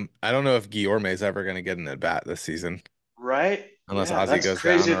 I don't know if Guillorme's ever gonna get an at bat this season Right? unless Yeah, Ozzy that's goes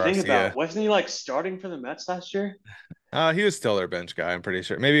down crazy or to think about. Arcia. Wasn't he like starting for the Mets last year? He was still their bench guy, I'm pretty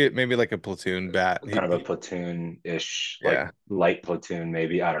sure. Maybe like a platoon bat. Kind of a platoon-ish, like Yeah. light platoon,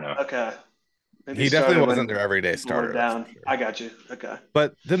 maybe. I don't know. Okay. Maybe He definitely started wasn't when their everyday people were starter, that's for down. sure. I got you. Okay.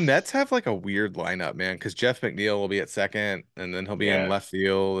 But the Mets have like a weird lineup, man, because Jeff McNeil will be at second, and then he'll be in Yeah. left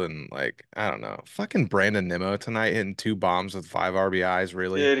field, and like I don't know, fucking Brandon Nimmo tonight hitting two bombs with five RBIs.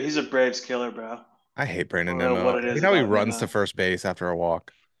 Really, Dude, he's a Braves killer, bro. I hate I Brandon don't know Nimmo. what it I is hate how he about runs to Nemo. first base after a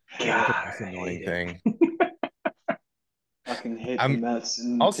walk. Hate It's it. God, the most I hate annoying it. thing. Fucking hate the I'm Mets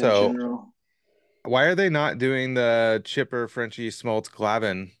in also, general. why are they not doing the Chipper Frenchie Smoltz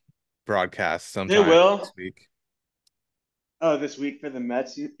Glavin broadcast They sometime this will. week? Oh, this week for the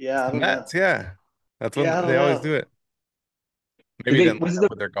Mets? Yeah, I The don't know. Mets, yeah, that's when Yeah, I don't they always know. do it. Did Maybe it they, didn't line was it up the,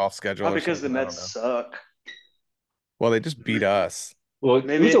 with their golf schedule Not or because the something. I don't Mets know. suck. Well, they just beat us. well,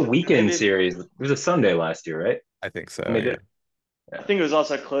 it was a Maybe, weekend maybe. series. It was a Sunday last year, right? I think And so, they yeah. did. I Yeah. think it was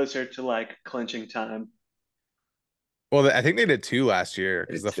also closer to like clinching time. Well, I think they did two last year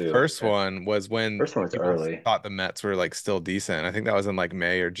They because did the too. first Yeah. one was when First one was people early. thought the Mets were like still decent. I think that was in like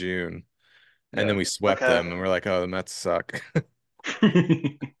May or June. And then Yeah. we swept Okay. them and we're like, oh, the Mets suck.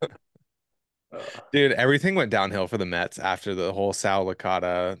 Uh, Dude, everything went downhill for the Mets after the whole Sal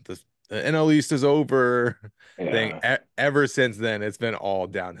Licata, the NL East is over thing. yeah. Ever since then, it's been all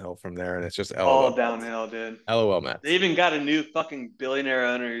downhill from there. And it's just All LOL Mets. downhill, dude. LOL They Mets. even got a new fucking billionaire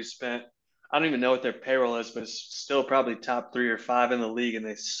owner who spent, I don't even know what their payroll is, but it's still probably top three or five in the league, and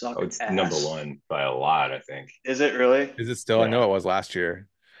they Oh, suck it's number ass. one by a lot, I think. Is it really? Is it still? I know Yeah. it was last year.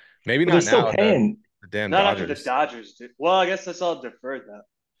 Maybe But they're not still now. paying, The damn Not after the Dodgers. Dodgers, dude. Well, I guess that's all deferred, though.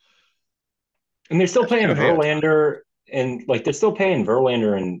 and they're still That's paying Shohei Ohtani. Verlander, and like they're still paying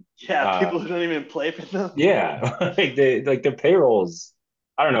Verlander and Yeah, people who don't even play for them. yeah, like their payrolls.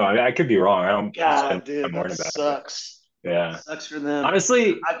 I don't know. I could be wrong. I don't spend God, dude, time that worrying about it, but sucks. yeah. Sucks for them.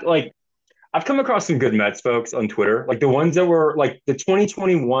 Honestly, I, like I've come across some good Mets folks on Twitter, like the ones that were like the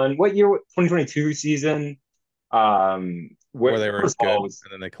 2021, what year, 2022 season. Where Where they were first of all, it good was,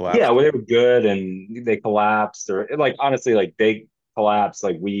 and then they yeah, collapsed. where they were good and they collapsed, or like honestly, like they collapsed.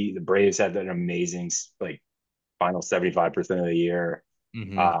 Like the Braves had an amazing like final 75% of the year.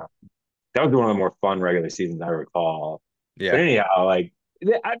 Hmm. Uh, that was one of the more fun regular seasons I recall. But Yeah. anyhow, like a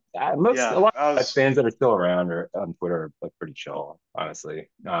yeah, lot I of Mets was. fans that are still around or on Twitter are like pretty chill, honestly.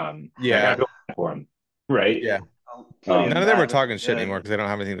 Like I Yeah. feel bad for them, right? Yeah. Plenty of None Um, of them are bad, but talking they're shit anymore good. because they don't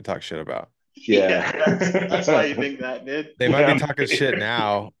have anything to talk shit about. Yeah, that's why yeah, you think that, dude. They might be yeah, talking shit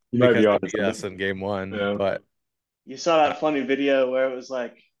now you might because be they onto beat us something. in game one, Yeah. but You saw uh, that funny video where it was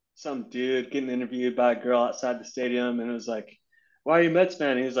like some dude getting interviewed by a girl outside the stadium, and it was like, "Why are you a Mets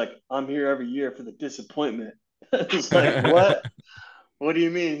fan?" And he was like, "I'm here every year for the disappointment." It was like, "What? What do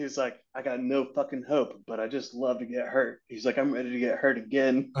you mean?" He's like, "I got no fucking hope, but I just love to get hurt." He's like, "I'm ready to get hurt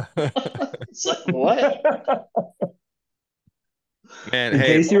again." It's like, what? man, In hey,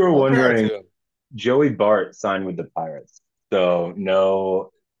 case you were more power wondering, to him. Joey Bart signed with the Pirates, so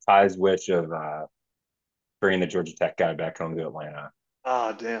no Ty's wish of bringing the Georgia Tech guy back home to Atlanta.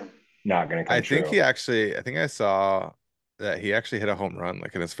 Oh, damn. Not going to come true. I think I saw that he actually hit a home run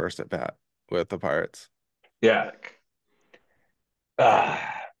like in his first at bat with the Pirates. Yeah. Sick. Oh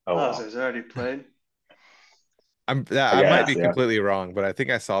Oh, so well. he's already played? I I might guess. be Yeah. completely wrong, but I think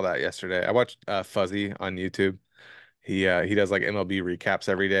I saw that yesterday. I watched Fuzzy on YouTube. He does like MLB recaps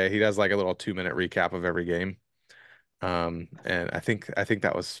every day. He does like a little 2 minute recap of every game. And I think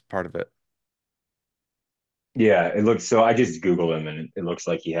that was part of it. Yeah. It looks so. I just Googled him and it looks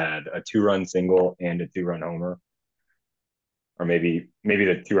like he had a 2-run single and a 2-run homer, or maybe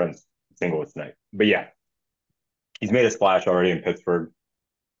the 2-run single was tonight. But yeah, he's made a splash already in Pittsburgh.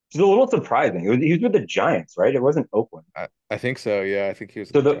 Which is a little surprising. He was with the Giants, right? It wasn't Oakland. I think so. Yeah, I think he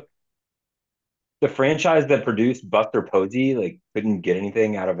was in So the job. the franchise that produced Buster Posey like couldn't get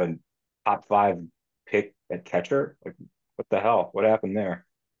anything out of a top 5 pick at catcher. Like, what the hell? What happened there?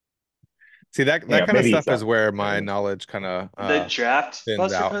 See that Yeah, kind of maybe he's stuff up. is where my knowledge kind of Did they draft thins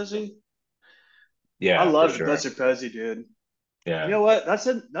Buster out. Posey? I Yeah, for loved sure. Buster Posey, dude. You Yeah, know what?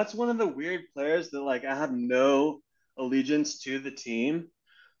 That's one of the weird players that like I have no allegiance to the team,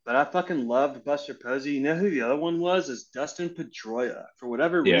 but I fucking loved Buster Posey. You know who the other one was? Is Dustin Pedroia. For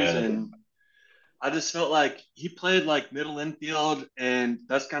whatever yeah, reason, I just felt like he played like middle infield, and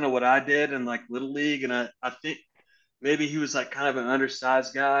that's kind of what I did in like little league. And I think maybe he was like kind of an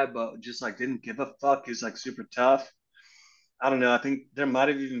undersized guy, but just like didn't give a fuck. He's like super tough. I don't know. I think there might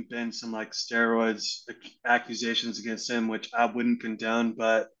have even been some like steroids accusations against him, which I wouldn't condone.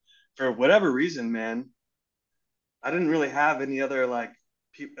 But for whatever reason, man, I didn't really have any other like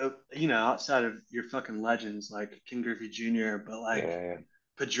people, outside of your fucking legends like King Griffey Jr. But like yeah,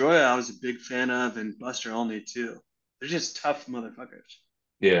 Pedroia, I was a big fan of, and Buster Olney too. They're just tough motherfuckers.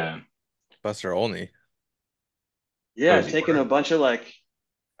 yeah. Buster Olney. Yeah, Posey. taking a bunch of like,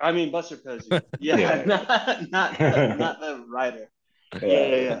 I mean Buster Posey. Yeah, Yeah, not the writer. Yeah,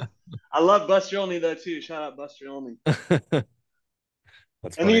 yeah, yeah. I love Buster Olney though too. Shout out Buster Olney.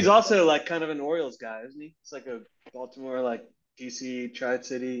 That's And he's funny. also like kind of an Orioles guy, isn't he? It's like a Baltimore, like DC, Tri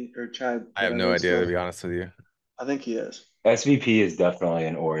City or Tri I have no whatever it's idea to called. be honest with you. I think he is. SVP is definitely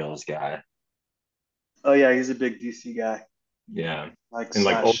an Orioles guy. Oh yeah, he's a big DC guy. Yeah, Like and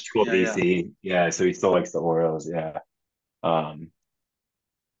like old slash, school yeah, yeah. DC. Yeah, so he still likes the Orioles. Yeah, um,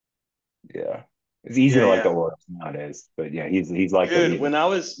 yeah. It's easy Yeah, to like the yeah. Orioles nowadays, but yeah, he's like it Dude, even. when I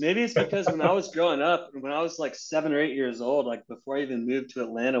was maybe it's because when I was growing up, when I was like 7 or 8 years old, like before I even moved to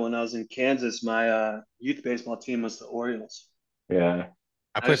Atlanta, when I was in Kansas, my youth baseball team was the Orioles. Yeah,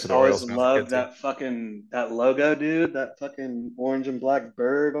 I I played for just the always Orioles when I was a kid loved too. that logo, dude. That fucking orange and black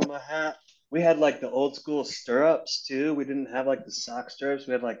bird on my hat. We had like the old school stirrups too. We didn't have like the sock stirrups.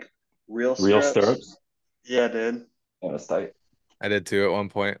 We had like real real stirrups. stirrups. Yeah, dude. Yeah, that's tight. I did too at one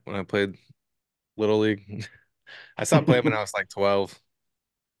point when I played Little League. I stopped playing when I was like 12.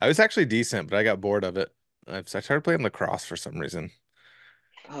 I was actually decent, but I got bored of it. I started playing lacrosse for some reason.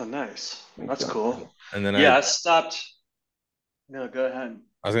 Oh, nice. Makes That's sense. cool. And then Yeah, I stopped. No, go ahead.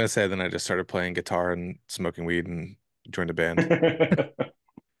 I was gonna say then I just started playing guitar and smoking weed and joined a band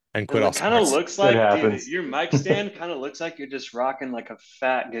and quit all It kind of sports. looks It like, dude, happens. your mic stand kind of looks like you're just rocking like a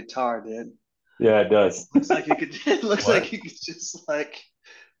fat guitar, dude. Yeah, it does. Looks like you could. It looks What? like you could just like.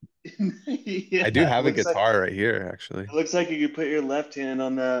 I do Yeah, have a guitar right here, actually. it looks like you could put your left hand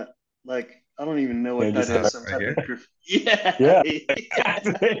on that. Like I don't even know what And that just is. start. Some Right type of here. Yeah, Yeah.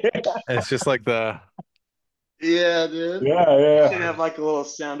 And it's just like the yeah, dude. Yeah, You yeah. should have like a little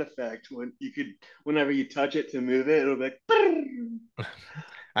sound effect when you could, whenever you touch it to move it, it'll be like. Um,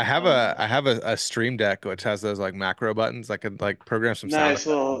 I have a stream deck which has those like macro buttons. I could like program some sound nice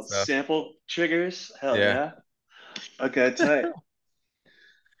effects and little stuff. sample triggers. Hell Yeah. yeah. Okay, tight.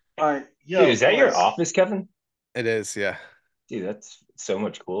 All right, Dude, yo, is that your boys. office, Kevin? It is, yeah. Dude, that's so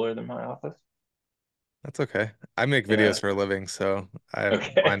much cooler than my office. That's okay. I make videos Yeah. for a living, so I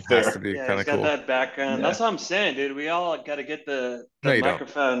Okay, mine has to fair. be Yeah, kind he's of got cool. that background. That's Yeah. what I'm saying, dude. We all got to get No, the you don't.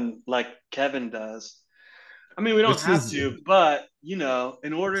 microphone like Kevin does. I mean, we don't This have is to, but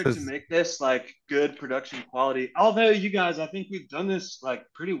in this order to is make this like good production quality, although you guys, I think we've done this like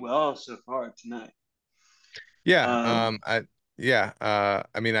pretty well so far tonight. yeah, Um,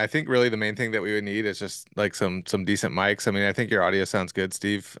 I mean, I think really the main thing that we would need is just like some decent mics. I mean, I think your audio sounds good,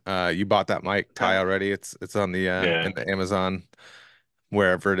 Steve. You bought that mic okay. tie already. It's on the Yeah. in the Amazon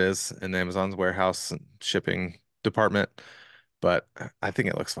wherever it is in Amazon's warehouse and shipping department. But I think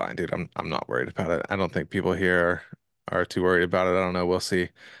it looks fine, dude. I'm not worried about it. I don't think people here are too worried about it. I don't know. We'll see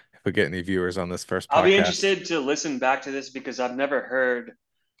if we get any viewers on this first I'll be podcast. interested to listen back to this because I've never heard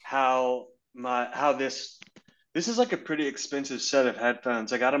how this is like a pretty expensive set of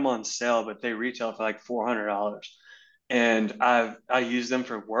headphones. I got them on sale, but they retail for like $400. and I use them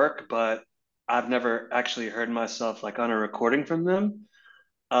for work, but I've never actually heard myself like on a recording from them.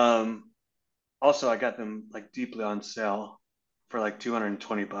 Um, Also, I got them like deeply on sale for like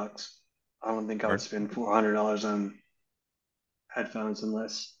 $220. I don't think I would Word. spend $400 on headphones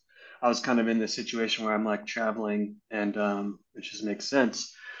unless I was kind of in this situation where I'm like traveling and it just makes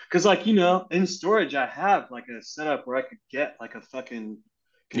sense. Because like, in storage I have like a setup where I could get like a fucking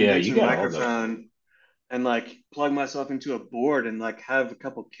Yeah, you condenser got all those. microphone and like plug myself into a board and like have a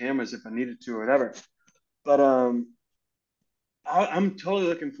couple cameras if I needed to or whatever. But I'm totally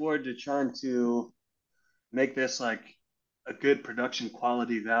looking forward to trying to make this like a good production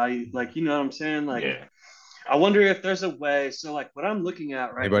quality value. Like, you know what I'm saying? Like, Yeah. I wonder if there's a way. So, like, what I'm looking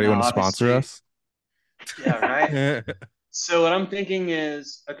at right Anybody now, want to sponsor obviously, us? yeah, right. So, what I'm thinking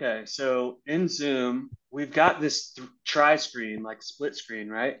is, okay, so in Zoom, we've got this tri screen, like split screen,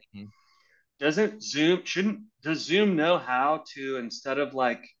 right? Does Zoom know how to, instead of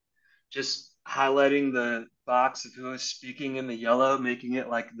like just highlighting the box of who is speaking in the yellow, making it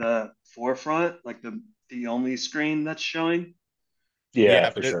like the forefront, like the only screen that's showing? Yeah, Yeah,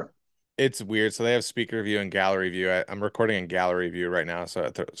 for but sure. it's weird. So they have speaker view and gallery view. I'm recording in gallery view right now, so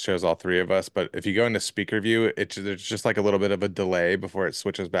it shows all three of us. But if you go into speaker view, there's just like a little bit of a delay before it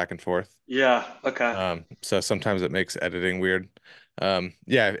switches back and forth. Yeah. Okay. So sometimes it makes editing weird.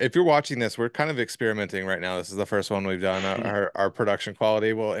 Yeah, if you're watching this, we're kind of experimenting right now. This is the first one we've done. Our production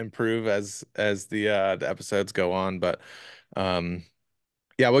quality will improve as the episodes go on, but um,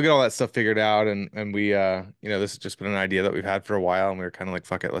 yeah, we'll get all that stuff figured out, and we this has just been an idea that we've had for a while, and we were kind of like,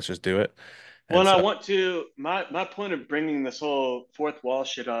 fuck it, let's just do it. Well, And and I so want to my point of bringing this whole fourth wall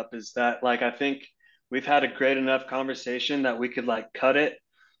shit up is that like I think we've had a great enough conversation that we could like cut it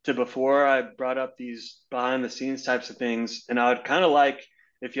to before I brought up these behind the scenes types of things. And I would kind of like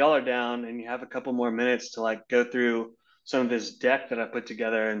if y'all are down and you have a couple more minutes to like go through some of this deck that I put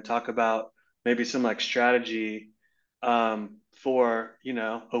together and talk about maybe some like strategy for,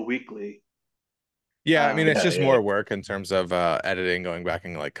 a weekly. yeah, I mean, it's Um, Yeah, just yeah. more work in terms of editing, going back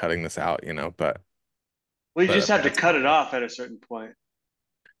and like cutting this out, well, you but just I mean, have to it's cut fine. it off at a certain point.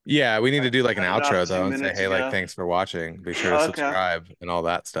 Yeah, we need to Like do like an cut it off outro though two and say, minutes hey, like, ago. thanks for watching. Be sure to Okay. subscribe and all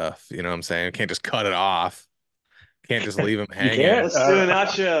that stuff. You know what I'm saying? We can't just cut it off. Can't just leave them You can't? hanging. Let's do an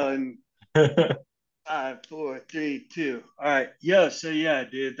outro in 5, 4, 3, 2. All right. Yo, so yeah,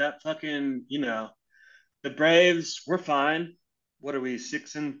 dude, that fucking, the Braves, we're fine. What are we,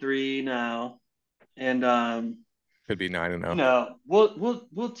 6-3 now? And Could be 9-0.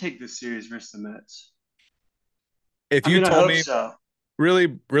 we'll take this series versus the Mets. If I you mean, I told hope me so.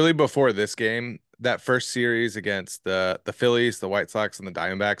 really, really before this game, that first series against the Phillies, the White Sox, and the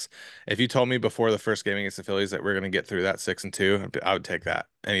Diamondbacks, if you told me before the first game against the Phillies that we're gonna get through that 6-2, I would take that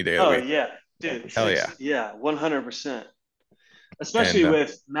any day of the Oh week. yeah, Yeah, for dude, Hell sure. yeah. yeah, 100%. And Especially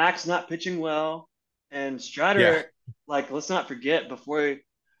with Max not pitching well and yeah, Strider, like let's not forget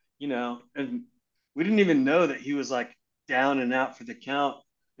and we didn't even know that he was like down and out for the count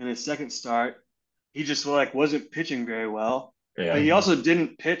in his second start. He just like wasn't pitching very well, but Yeah. he mhm. also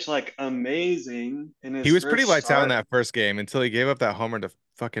didn't pitch like amazing in He his was pretty first lights out in start. that first game until he gave up that homer to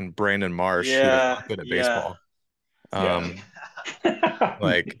fucking Brandon Marsh, who is Yeah, not good at yeah. baseball. Yeah. Um,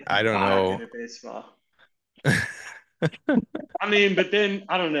 like I don't Not good know. at baseball. I mean, but then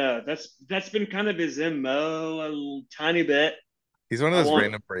I don't know. That's been kind of his MO tiny bit. He's one of I those want,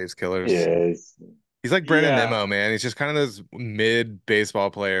 random Braves killers. Yes. He's like Brandon yeah, Nimmo, man. He's just kind of those mid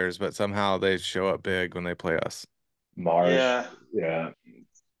baseball players, but somehow they show up big when they play us. Marsh. yeah. Yeah.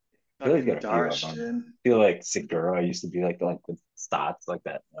 Philly's Fucking got a few of Darsh, them. dude. I feel like Segura used to be like the stats like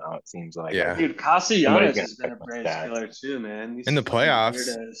that. Now it seems like Yeah. Dude, somebody's Castellanos gonna has been a affect my Braves stats. killer too, man. In These the fucking playoffs,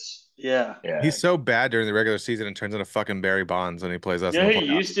 weirdos. Yeah. Yeah. he's so bad during the regular season and turns into fucking Barry Bonds when he plays us You in know the who he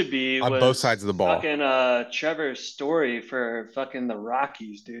playoffs used to be on both sides was of the ball. fucking Trevor Story for fucking the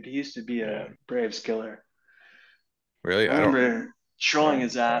Rockies, dude. He used to be Yeah. a Braves killer. Really? I I don't. remember I trolling don't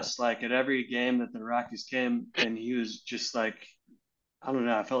his remember ass like at every game that the Rockies came, and he was just like, I don't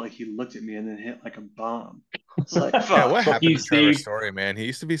know. I felt like he looked at me and then hit like a bomb. I was like, Yeah, that. fuck. what Fuck happened you, to Trevor Steve. Story, man? He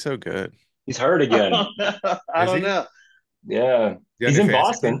used to be so good. He's hurt I again. don't know. I Is don't he? know. Yeah. You got He's any in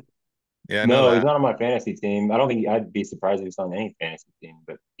fantasy team? Boston. Yeah, I know No, he's that. not on my fantasy team. I don't think I'd be surprised if he's on any fantasy team,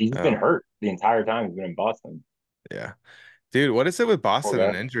 but he's been Oh, hurt the entire time he's been in Boston. yeah. Dude, what is it with Poor Boston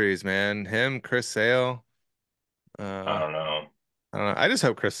and guy. injuries, man? Him, Chris Sale. I Uh, don't know. I don't know. I just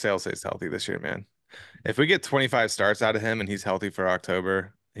hope Chris Sale stays healthy this year, man. If we get 25 starts out of him and he's healthy for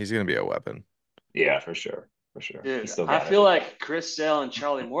October, he's gonna be a weapon. Yeah, for sure. For sure. He's Dude, still I got it. feel like Chris Sale and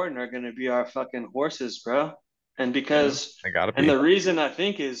Charlie Morton are going to be our fucking horses, bro. And Yeah. because, They gotta and be. the reason I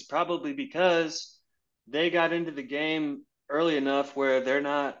think is probably because they got into the game early enough where they're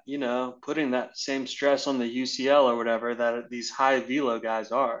not, putting that same stress on the UCL or whatever that these high velo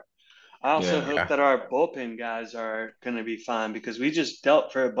guys are. I also Yeah. hope Yeah. that our bullpen guys are going to be fine because we just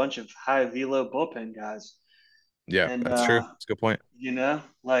dealt for a bunch of high velo bullpen guys. Yeah, And that's true. That's a good point.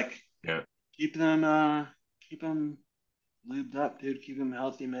 like Yeah. keep them keep them lubed up, dude. Keep them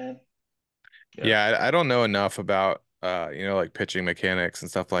healthy, man. Yeah. Yeah, I don't know enough about like pitching mechanics and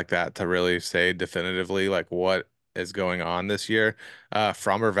stuff like that to really say definitively like what is going on this year.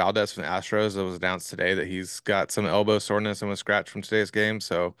 Framber Valdez from the Astros, it was announced today that he's got some elbow soreness and was scratched from today's game.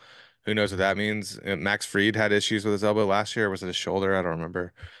 So who knows what that means? Max Fried had issues with his elbow last year. Or was it his shoulder? I don't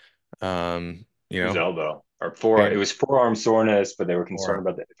remember. You It was know, elbow or fore. It Japan was forearm soreness, but they were concerned or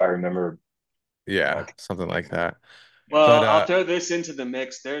about that. If I remember, yeah, like, something like that. yeah, But Well, I'll throw this into the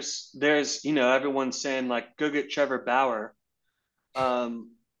mix. There's everyone's saying like go get Trevor Bauer.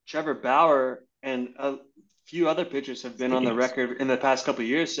 Um, Trevor Bauer and a few other pitchers have been on the stickiness. record in the past couple of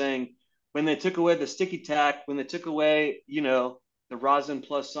years saying when they took away the sticky tack, when they took away, the rosin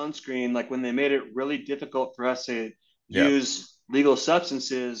plus sunscreen, like when they made it really difficult for us to yeah, use legal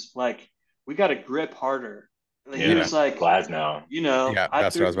substances, like we got to grip harder. Like, he Yeah, yeah, was like, Glasnow. yeah, I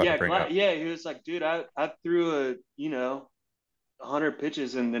that's what I threw, was about to yeah, bring up. yeah. He was like, dude, I threw 100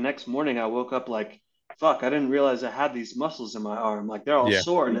 pitches, and the next morning I woke up like, fuck, I didn't realize I had these muscles in my arm. Like they're all Yeah,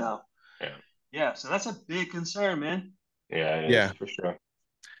 sore now. Yeah, Yeah, so that's a big concern, man. yeah, it is yeah, for sure.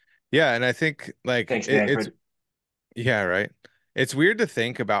 yeah, and I think like Thanks, Manfred. yeah, right. It's weird to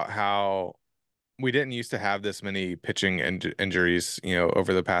think about how we didn't used to have this many pitching injuries,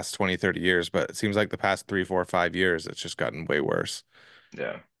 over the past 20, 30 years, but it seems like the past 3, 4, 5 years, it's just gotten way worse.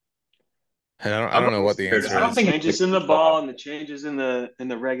 Yeah, And I I'm don't know what always the scared. answer I Just the don't is. think it's the changes in the pitch clock. ball and the changes in the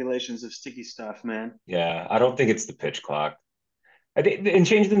regulations of sticky stuff, man. Yeah, I don't think it's the pitch clock. I think and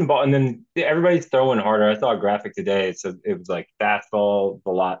changes in the ball, and then everybody's throwing harder. I saw a graphic today, so it was like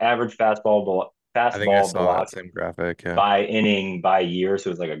average I think I fastball saw that velocity same graphic. Yeah. by inning by year. So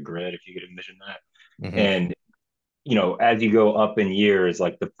it was like a grid, if you could envision that. Hmm. And as you go up in years,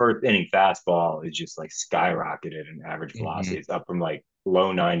 like the first inning fastball is just like skyrocketed in average Hmm. velocity. It's up from like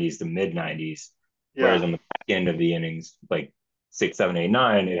low 90s to mid 90s. Whereas Yeah. on the back end of the innings, like 6, 7, 8,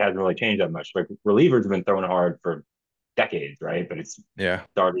 9, it hasn't really changed that much. Like relievers have been throwing hard for decades, right? But it's Yeah.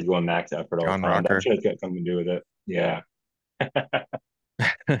 starters going max effort all John the time. That Rocker. should have got something to do with it. Yeah. I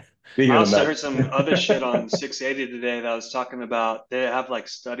Speaking of the also Mets, heard some other shit on 680 today that was talking about they have like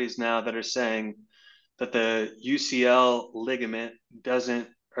studies now that are saying that the UCL ligament doesn't,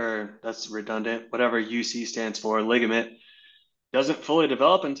 or that's redundant, whatever UC stands for, ligament doesn't fully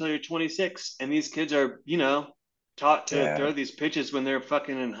develop until you're 26. And these kids are, taught to yeah, throw these pitches when they're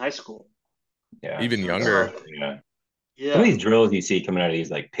fucking in high school. yeah, Even So it's younger. like, yeah. Some of yeah, these drills you see coming out of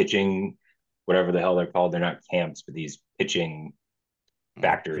these like pitching, whatever the hell they're called, they're not camps, but these pitching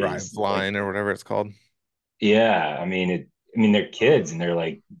Like drive factories. Like, line or whatever it's called. yeah, I mean, they're kids and they're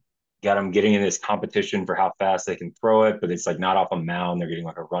like got them getting in this competition for how fast they can throw it, but it's like not off a mound. They're getting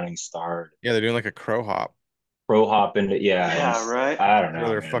like a running start, Yeah, they're doing like a crow hop. pro hop into, yeah, and yeah, right. I don't Throw know,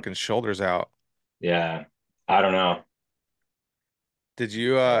 their man. fucking shoulders out. Yeah, I don't know. Did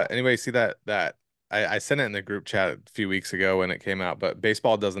you Yeah, anybody see that I sent it in the group chat a few weeks ago when it came out, but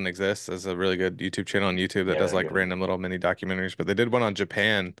Baseball Doesn't Exist is a really good YouTube channel on YouTube that yeah, does they're like good. random little mini documentaries, but they did one on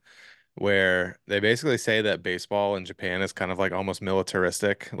Japan where they basically say that baseball in Japan is kind of like almost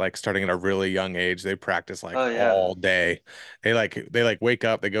militaristic, like starting at a really young age. They practice like Oh yeah. all day. They like wake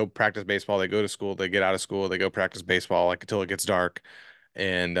up, they go practice baseball, they go to school, they get out of school, they go practice baseball like until it gets dark.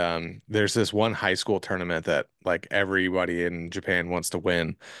 And there's this one high school tournament that like everybody in Japan wants to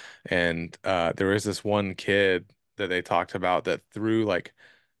win. And there was this one kid that they talked about that threw like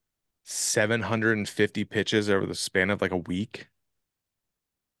 750 pitches over the span of like a week.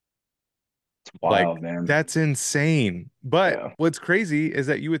 It's Like wild, man. that's insane. But Yeah. what's crazy is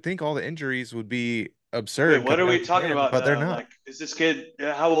that you would think all the injuries would be Wait, absurd what are coming out we of talking Japan, about but they're though? not. Like, is this kid,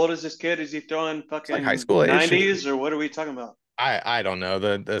 how old is this kid? Is he throwing It's like high fucking school age. 90s or what are we talking about? I don't know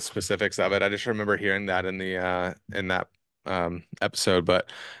the specifics of it. I just remember hearing that in that episode.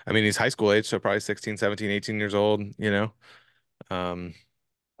 But I mean he's high school age, so probably 16, 17, 18 years old, you know. Um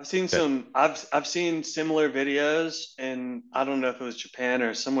that I've seen similar videos, and I don't know if it was Japan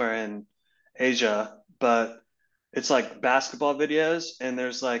or somewhere in Asia, but it's like basketball videos, and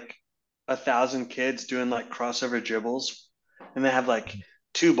there's like 1,000 kids doing like crossover dribbles, and they have like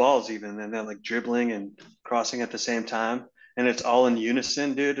two balls even, and they're like dribbling and crossing at the same time, and it's all in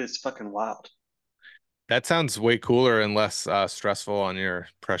unison, dude. It's fucking wild. that sounds way cooler and less stressful on your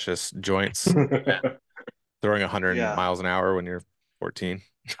precious joints. Throwing 100 Yeah. miles an hour when you're 14.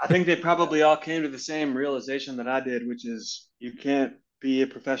 I think they probably all came to the same realization that I did, which is you can't be a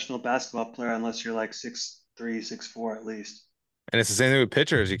professional basketball player unless you're like 6'3", 6'4" at least. And it's the same thing with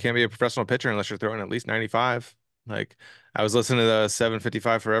pitchers. You can't be a professional pitcher unless you're throwing at least 95. Like I was listening to the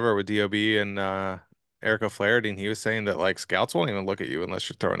 755 Forever with DOB and Eric O'Flaherty, and he was saying that like scouts won't even look at you unless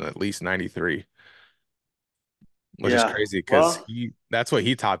you're throwing at least 93, which is Yeah. crazy because Well, that's what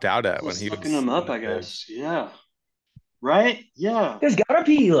he topped out at when just he looking was them in up, the I bigs. guess. Yeah. Right? Yeah. There's gotta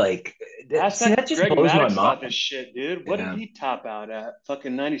be like Ask see that that just Greg blows my Maddox mind. about this shit, dude. What did Yeah. he top out at?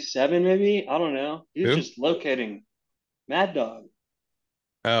 Fucking 97, maybe? I don't know. He was Who? just locating Mad Dog.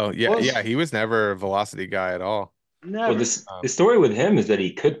 Oh, yeah, What yeah, was he was never a velocity guy at all. Well, never. the story with him is that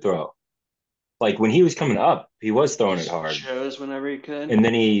he could throw. Like when he was coming up, he was He throwing it just hard. chose whenever he could. And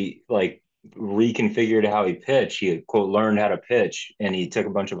then he like reconfigured how he pitched. He quote learned how to pitch and he took a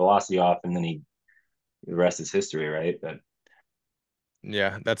bunch of velocity off and then he the rest is history, right? But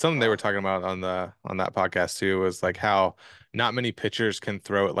Yeah, that's something they were Oh, talking about on that podcast too, was like how not many pitchers can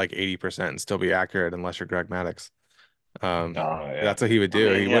throw at like 80% and still be accurate unless you're Greg Maddox. oh yeah. That's what he would I do.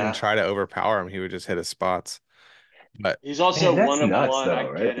 mean, He wouldn't yeah. try to overpower him. He would just hit his spots. But He's also Man, one that's of nuts one. though, I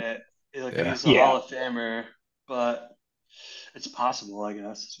right? get it. Like yeah. he's a Hall Yeah. of Famer, but it's possible, I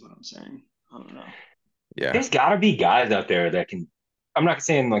guess, is what I'm saying. I don't know. Yeah. There's gotta be guys out there that can I'm not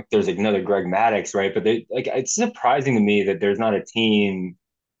saying like there's another Greg Maddox, right? But they like it's surprising to me that there's not a team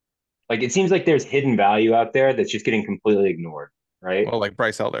like it seems like there's hidden value out there that's just getting completely ignored, right? Well, like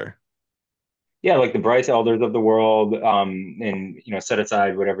Bryce Elder. Yeah, like the Bryce Elders of the world, and set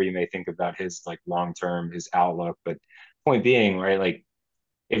aside whatever you may think about his like long term, his outlook. But point being, right, like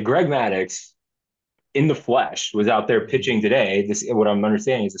if Greg Maddox in the flesh was out there Mhm. pitching today, this what I'm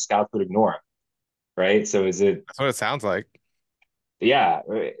understanding is the scouts would ignore him, right? So is it, That's what it sounds like. yeah.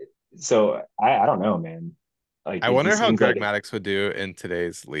 So I don't know, man. Like I it wonder just how seems like Greg Maddox would do in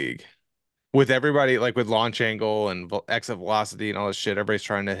today's league. With everybody like with launch angle and exit velocity and all this shit, everybody's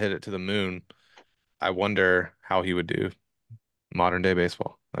trying to hit it to the moon. I wonder how he would do modern day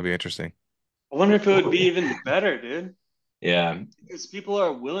baseball. That'd be interesting. I wonder if it would be even better, dude. yeah, Because people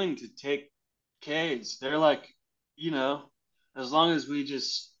are willing to take Ks. They're like, as long as we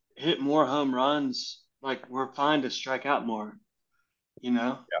just hit more home runs, like we're fine to strike out more, you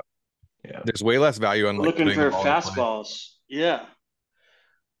know? yeah, There's way less value on We're like looking putting the for ball in play. fastballs. Yeah.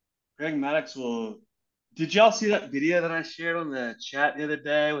 Greg Maddox will. Did y'all see that video that I shared on the chat the other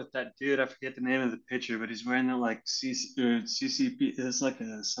day with that dude? I forget the name of the pitcher, but he's wearing that like CCP. It's like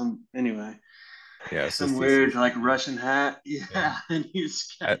anyway, Yeah, it's some just weird TC. like Russian hat. Yeah. Yeah, and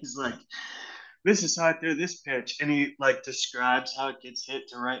I- he's like, this is how I threw this pitch, and he like describes how it gets hit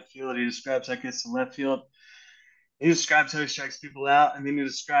to right field. He describes how it gets to left field. He describes how he strikes people out, and then he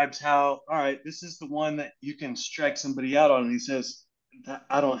describes how, all right, this is the one that you can strike somebody out on. And he says,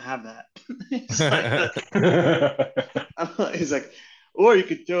 I don't have that. He's like, he's like, or you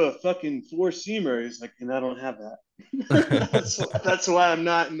could throw a fucking four seamer. He's like, and I don't have that. that's why I'm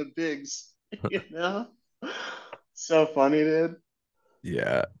not in the bigs. You know, so funny, dude.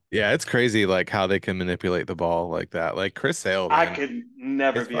 Yeah. Yeah, it's crazy like how they can manipulate the ball like that. Like Chris Sale, I man. could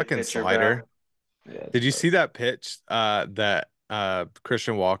never His be a fucking pitcher, bro. slider. yeah, Did it's you see nuts. that pitch that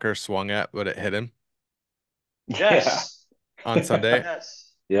Christian Walker swung at but it hit him Yeah, Yes, on Sunday?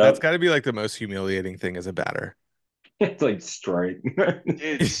 yes. That's yep. got to be like the most humiliating thing as a batter. It's like straight.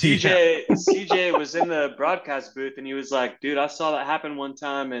 Dude, Yeah. CJ was in the broadcast booth and he was like, dude, I saw that happen one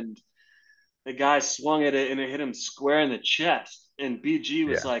time and the guy swung at it and it hit him square in the chest. And BG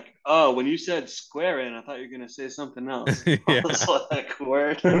was Yeah. like, oh, when you said square in, I thought you were gonna say something else. I was Yeah. like,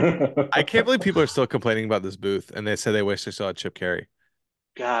 word. I can't believe people are still complaining about this booth and they say they wish they still had Chip Carey.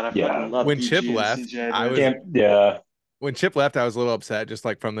 God, I fucking yeah, love When Chip BG and left, CJ, I dude. was can't. Yeah, when Chip left, I was a little upset just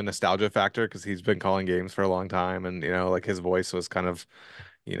like from the nostalgia factor because he's been calling games for a long time and like his voice was kind of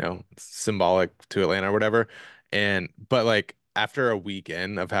symbolic to Atlanta or whatever. And but like after a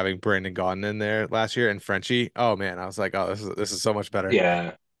weekend of having Brandon Gaudin in there last year and Frenchie, oh man, I was like, oh, this is so much better.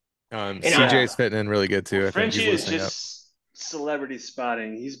 yeah. And CJ's fitting in really good Well, too. I think he's Frenchie is loosening up. just celebrity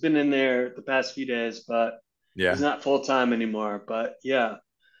spotting. He's been in there the past few days, but he's Yeah, not full time anymore. But yeah,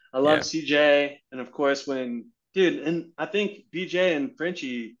 I love yeah, CJ, and of course dude, and I think BJ and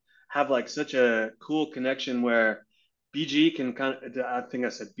Frenchie have like such a cool connection where BG can kind of, I think I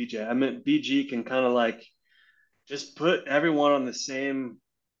said BJ, I meant BG can kind of like just put everyone on the same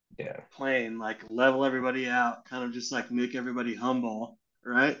yeah, plane, like level everybody out, kind of just like make everybody humble,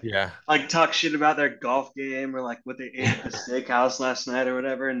 right? yeah. Like talk shit about their golf game or like what they ate at the yeah, steakhouse last night or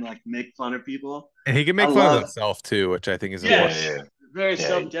whatever, and like make fun of people. And he can I make fun of love, himself too, which I think is important. yes, yeah. very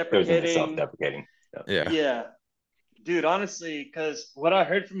Yeah, he goes into self-deprecating. self-deprecating. Yeah. Yeah, Yeah, dude, honestly, because what I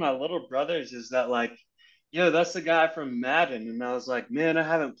heard from my little brothers is that like, yo, that's the guy from Madden, and I was like, man, I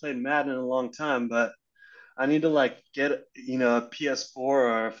haven't played Madden in a long time, but I need to like get a PS4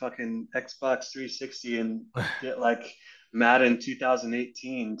 or a fucking Xbox 360 and get like Madden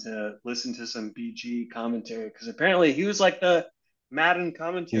 2018 to listen to some BG commentary because apparently he was like the Madden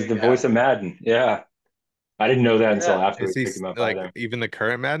He's commentary the voice guy. of Madden. Yeah. I didn't know that until Yeah, after we Is he picked him up like either. even the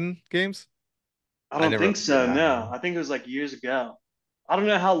current Madden games? I I don't never think played so. No, Madden. I think it was like years ago. I don't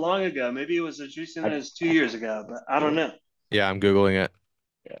know how long ago. Maybe it was as recent I, as 2 years ago, but I don't know. Yeah, I'm Googling it.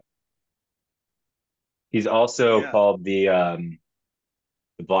 yeah. He's also Yeah. called the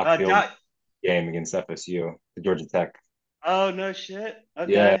block field Got. game against FSU, the Georgia Tech. Oh no shit.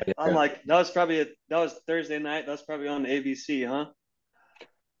 Yeah, Okay. I'm yeah. like that was Thursday night. That was probably on ABC, huh?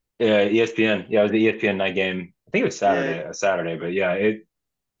 Yeah, ESPN. Yeah, it was the ESPN night game. I think it was Yeah. Saturday, but yeah,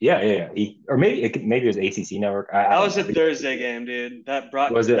 yeah. Or maybe it was ACC network. I That don't was know. I a think Thursday game, dude.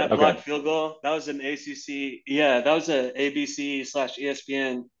 was it? That blocked Okay. field goal. That was an ACC. Yeah, that was a ABC /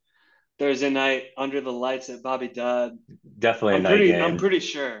 ESPN Thursday night under the lights at Bobby Dodd. Definitely a night I'm game. pretty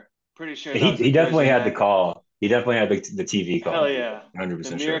sure. Pretty sure that He was a he definitely Thursday had the night. call. He definitely had the TV Hell call. yeah. The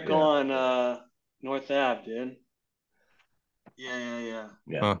 100% sure. miracle Yeah. on North Ave, dude. Yeah, yeah, yeah.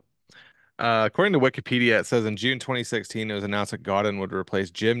 Yeah. Huh. According to Wikipedia, it says in June 2016, it was announced that Godin would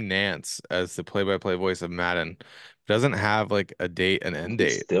replace Jim Nance as the play-by-play voice of Madden. Doesn't have like a date and end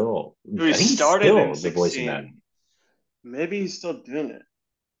date. He I think he's started in still the voice of 16. Madden. Maybe he's still doing it.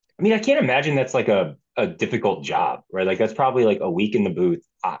 I mean, I can't imagine that's like a difficult job, right? Like that's probably like a week in the booth,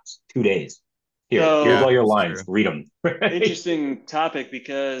 tops, 2 days. Here's Yeah, all So your that's lines. true. Read them. Right? interesting topic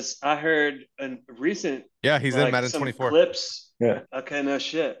because I heard a recent Yeah, he's in like Madden some 24. clips. Yeah. Okay, no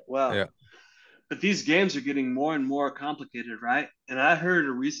shit. Wow. Yeah. But these games are getting more and more complicated, right? And I heard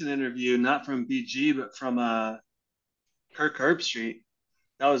a recent interview, not from BG, but from Kirk Herbstreit.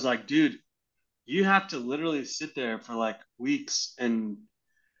 That was like, dude, you have to literally sit there for like weeks and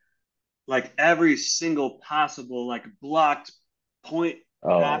like every single possible like blocked point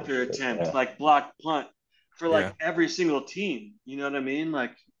Oh after shit. attempt, Yeah. like blocked punt for Yeah. like every single team. You know what I mean?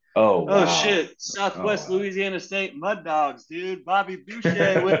 Like, Oh oh wow. shit, Oh Southwest wow. Louisiana State Mud Dogs, dude. Bobby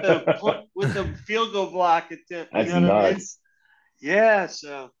Boucher with the with the field goal block attempt. You That's know what I mean? nuts. Yeah.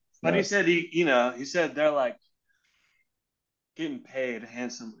 So, It's but he nuts. said he said they're like getting paid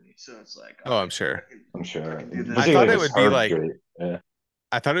handsomely. So it's like, all Oh, I'm right, sure. I'm I sure. can do I this. Particularly thought if it it's would be Herb like Street. Yeah.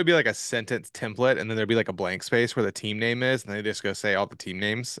 I thought it would be like a sentence template and then there'd be like a blank space where the team name is and they just go say all the team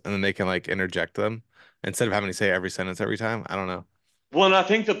names and then they can like interject them instead of having to say every sentence every time. I don't know. Well, and I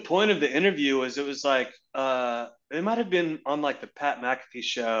think the point of the interview was it was like it might have been on like the Pat McAfee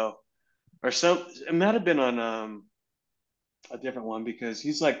show or some it might have been on a different one because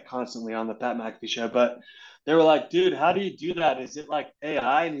he's like constantly on the Pat McAfee show. But they were like, dude, how do you do that? Is it like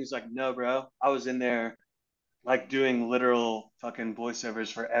AI? And he's like, no, bro. I was in there like doing literal fucking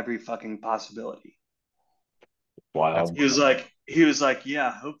voiceovers for every fucking possibility. That's Wild. wild. He was like,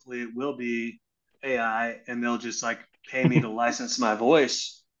 yeah, hopefully it will be AI and they'll just like pay me to license my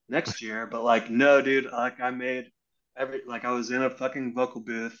voice next year. But like, no, dude, like I made every like I was in a fucking vocal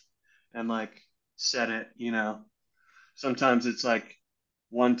booth and like said it, you know. Sometimes it's like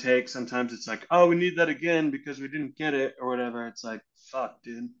one take, sometimes it's like, oh, we need that again because we didn't get it or whatever. It's like, fuck,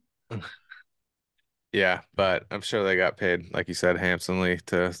 dude. Yeah, but I'm sure they got paid, like you said, handsomely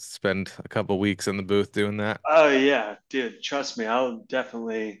to spend a couple weeks in the booth doing that. Oh yeah, dude, trust me, I'll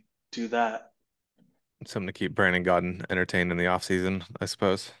definitely do that. Something to keep Brandon Godden entertained in the off season, I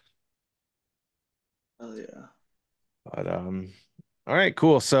suppose. Oh yeah. But all right,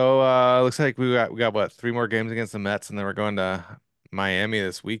 cool. So looks like we got what, three more games against the Mets and then we're going to Miami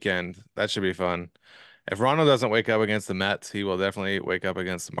this weekend. That should be fun. If Ronald doesn't wake up against the Mets, he will definitely wake up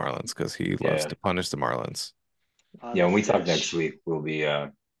against the Marlins because he loves Yeah. to punish the Marlins. Yeah. Hot When we talk next fish. week, we'll be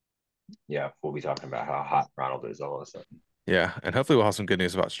talking about how hot Ronald is all of a sudden. Yeah, and hopefully we'll have some good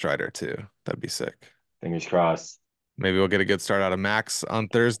news about Strider too. That'd be sick. Fingers crossed. Maybe we'll get a good start out of Max on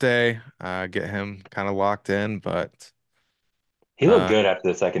Thursday, get him kind of locked in, but He looked uh good after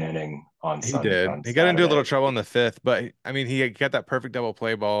the second inning he did. on He got into a little Saturday. trouble in the fifth, but I mean he got that perfect double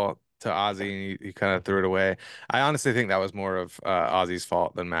play ball to Ozzy and he kind of threw it away. I honestly think that was more of Ozzy's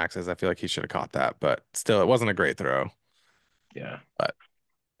fault than Max's. I feel like he should have caught that, but still it wasn't a great throw. Yeah. But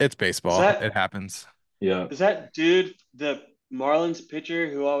it's Is baseball. It that happens. Yeah. is that dude the Marlins pitcher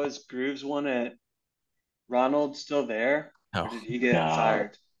who always grooves one at Ronald still there, or No. did he get Nah.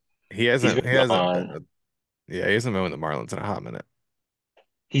 fired? He He's hasn't he been hasn't been gone. with yeah, he hasn't been with the Marlins in a hot minute.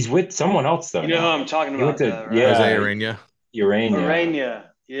 He's with someone else though You know who now. I'm talking He went about, to though, right? Jose yeah, Urena. Urania. Arania.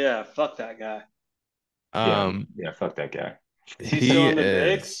 Yeah, fuck that guy. Yeah, Um, yeah, fuck that guy. Is he still he in the is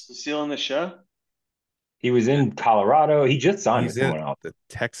bigs? Is he still on the show? He was in Colorado. He just signed with he's in someone else. the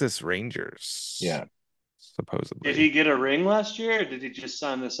Texas Rangers, Yeah, Did he supposedly. get a ring last year, or did he just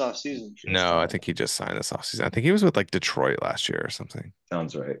sign this off season? just No, I signed. think he just signed this offseason. I think he was with like Detroit last year or something.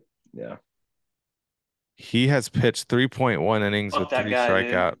 Sounds right. Yeah. He has pitched 3.1 innings Fuck with that three guy,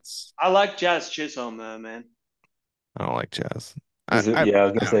 dude. strikeouts. I like Jazz Chisholm though, man. I don't like Jazz. Is it, I yeah, I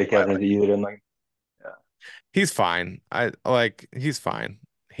was gonna don't know say why I Kevin, like. if you didn't like. He's fine. I like. He's fine.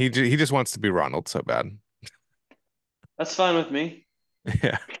 He just wants to be Ronald so bad. That's fine with me.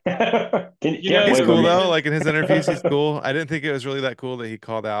 Yeah. Yeah. You Can't know He's the blame cool him. though. reason. Like in his interviews, he's cool. I didn't think it was really that cool that he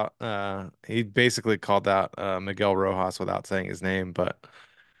called out. He basically called out Miguel Rojas without saying his name, but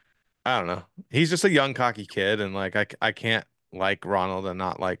I don't know. He's just a young cocky kid, and like I can't like Ronald and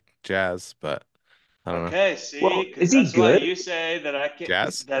not like Jazz, but I don't know. Okay, Well, see, because is he that's why good? you say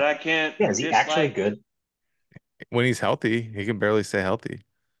Jazz that I can't Yeah, is he actually dislike, good? when he's healthy, he can barely stay healthy.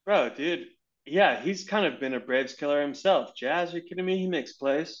 bro, dude. Yeah, he's kind of been a Braves killer himself. Jazz, are you kidding me? He makes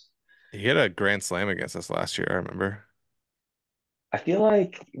plays. He hit a grand slam against us last year. I remember. I feel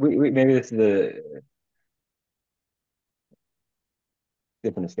like maybe this is a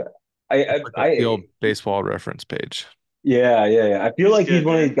different discussion. Look up the old baseball reference page. Yeah, yeah, yeah. I feel He's like he's good,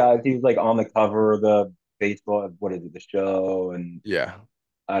 one of these man. guys. He was like on the cover of the baseball. What is it? The show, and Yeah.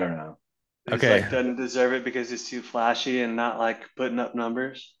 I don't know. He's Okay. like doesn't deserve it because he's too flashy and not like putting up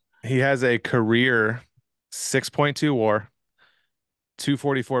numbers. He has a career 6.2 WAR,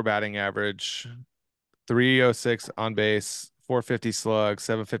 244 batting average, 306 on base, 450 slug,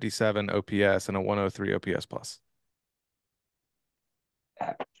 757 OPS, and a 103 OPS plus.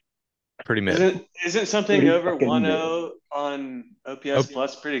 Pretty mid. Isn't something Pretty over fucking mid. 1-0 on Oh, OPS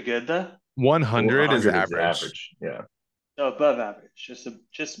plus pretty good though? 100 is 100 is average. average. Yeah, So above average,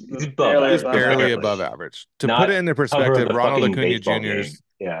 he's above barely Just average. above barely Definitely above average. average. To put it not into cover of perspective, the fucking baseball game.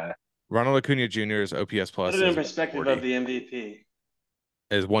 Yeah, Ronald Acuna Jr.'s OPS Put plus it in is perspective of 140. the MVP.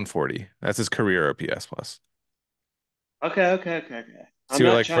 Is 140. That's his career OPS plus. Okay. I'm See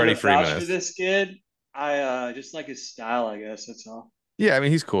what not like trying Freddie to Freeman vouch for is. this kid. I just like his style, I guess. That's all. Yeah, I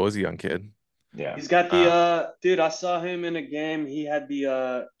mean he's cool. He's a young kid. yeah. He's got the Uh, dude, I saw him in a game. He had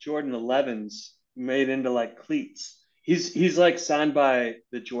the Jordan 11s made into like cleats. He's like signed by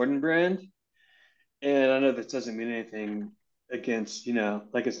the Jordan brand. And I know this doesn't mean anything against,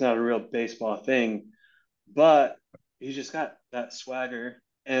 like it's not a real baseball thing, but he's just got that swagger.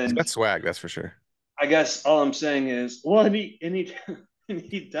 he's And got swag, that's for sure. I guess all I'm saying is, well, and he and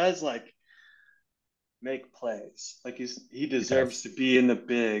he does like make plays. Like he deserves Yes. to be in the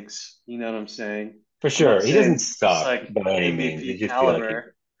bigs. You know what I'm saying? For I'm not sure. He doesn't saying he's suck like by any means. I MVP just feel like he,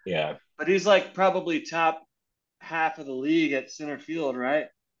 caliber, yeah. but he's like probably top half of the league at center field, right?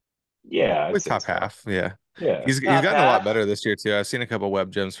 Yeah, I'd Always say top so. half. Yeah. Yeah. He's Top gotten a lot half. better this year too. I've seen a couple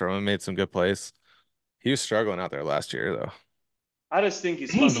web gems from him, made some good plays. He was struggling out there last year though. I just think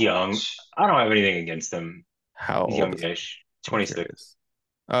he's fun He's to young. watch. I don't have anything against him. How He's old is he? youngish. I'm 26. curious.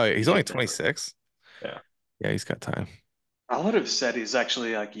 Oh, yeah, he's He's only just never. 26. Yeah. Yeah, he's got time. I would have said he's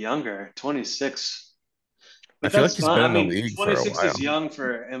actually like younger, 26. I But feel like that's he's fine. been I in the mean, league for a 26 is while. young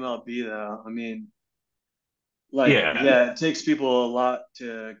for MLB though. I mean, like, Yeah. yeah, it takes people a lot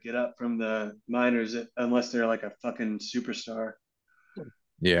to get up from the minors unless they're like a fucking superstar,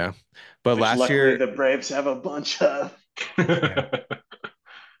 Yeah. But which last luckily year, the Braves have a bunch of. yeah.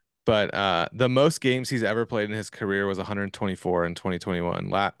 But the most games he's ever played in his career was 124 in 2021.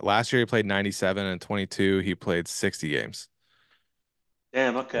 Last year he played 97 and 22 he played 60 games.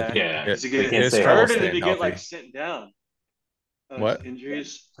 Damn, Like okay. Yeah. Does he They get can't his stay trouble hurt or healthy. did staying he get like healthy. sent down? Oh, just What?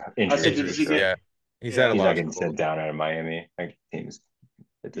 injuries. I said, Injuries did for he sure. get? Yeah. He's had a He's Yeah, lot not of getting trouble. sent down out of Miami. Like team's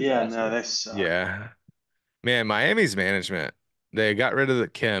a yeah. No, disaster. they suck. Yeah. Man, Miami's management, they got rid of the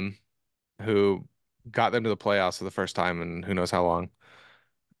Kim, who got them to the playoffs for the first time in who knows how long.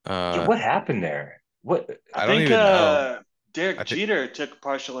 Yeah, Uh, what happened there? What I I don't think even know. I Derek think Jeter took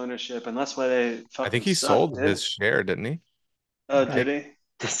partial ownership, and that's why they I think fucking he suck, sold dude. his share, didn't he? Oh, I a did think he?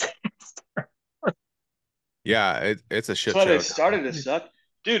 disaster. yeah, it's a That's shit why they show now. started to suck.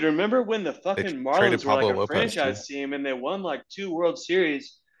 Dude, remember when the They fucking traded Marlins were like Pablo a Lopez too. franchise team and they won like two World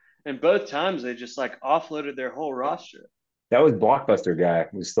Series, and both times they just like offloaded their whole roster. That was Blockbuster guy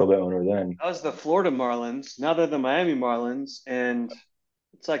who was still the owner then. That was the Florida Marlins. Now they're the Miami Marlins, and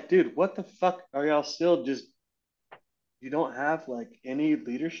it's like, dude, what the fuck are y'all still just? You don't have like any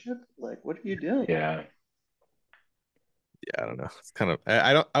leadership. Like, what are you doing? Yeah. Yeah, I don't know. It's kind of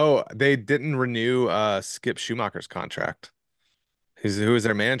I don't oh, they didn't renew Skip Schumacher's contract. Who was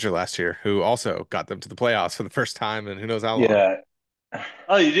their manager last year, who also got them to the playoffs for the first time and who knows how long. Yeah.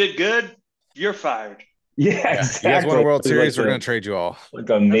 Oh, you did good. You're fired. Yeah, Yeah, you guys won a exactly. World Like Series, we're a gonna trade you all. like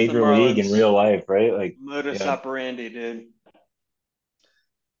a That's the major league in Marlins real life, right? Like, modus yeah, operandi, dude.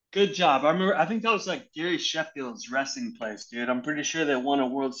 Good job. I remember. I think that was like Gary Sheffield's resting place, dude. I'm pretty sure they won a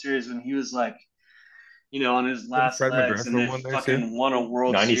World Series when he was like, on his Didn't last Fred legs, and McGriff they one there too? fucking won a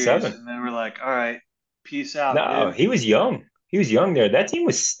World Series, 97. and they were like, "All right, peace out, No, dude." he was young. He was young there. That team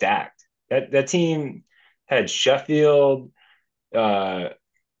was stacked. That team had Sheffield. Uh,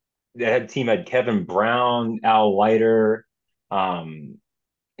 that team had Kevin Brown, Al Leiter. Um,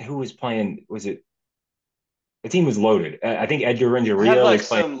 who was playing? Was it the team was loaded? I think Edgar It had Renteria like was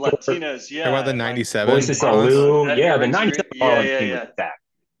playing some short. Latinos, Talking about the yeah, like '97 Moises Marlins. Alou. Edgar Yeah, the Renteria. 97 Yeah, Marlins yeah, team was yeah, stacked.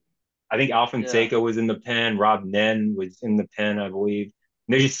 I think yeah. Alfonseca was in the pen. Rob Nen was in the pen, I believe.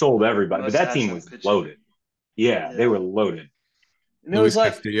 And they just sold everybody, but Must that have team some was pitching. loaded. Yeah, they Yeah, were loaded. and it was Luis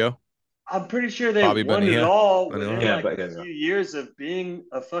like Castillo, I'm pretty sure they Bobby won it Bonilla. all Bonilla. within Yeah, like but a few years of being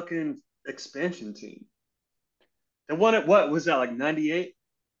a fucking expansion team. They won it. What was that like? 98. Pretty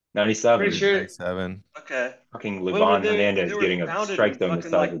 97. sure. 97. Okay. Fucking When were Levon they? They Hernandez were getting a founded strike in zone the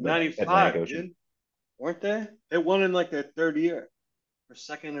fucking size like of the Atlantic 95, Ocean. dude. Weren't they? They won in like their third year, or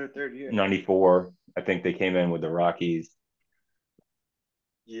second or third year. 94. I think they came in with the Rockies.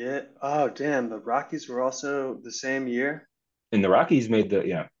 Yeah. Oh, damn. The Rockies were also the same year. And the Rockies made the,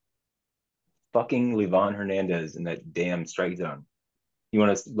 yeah, fucking Levon Hernandez in that damn strike zone. You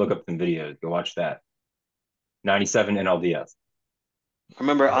want to look up some videos, go watch that. 97 NLDS. I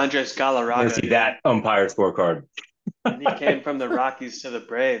remember Andres You want to Galarraga, see dude. that umpire scorecard. And he came from the Rockies to the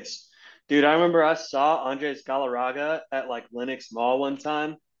Braves. Dude, I remember I saw Andres Galarraga at like Lenox Mall one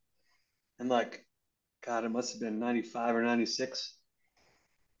time, and like, God, it must have been 95 or 96.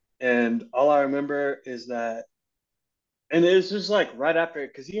 And all I remember is that, and it was just like right after,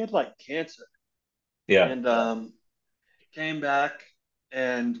 because he had like cancer, Yeah. and came back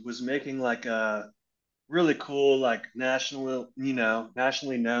and was making like a really cool, like nationally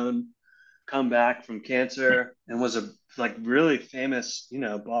known comeback from cancer, and was a like really famous,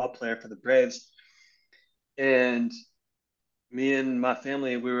 ball player for the Braves. And me and my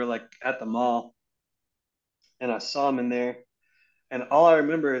family, we were like at the mall, and I saw him in there, and all I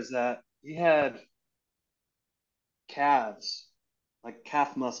remember is that he had calves, like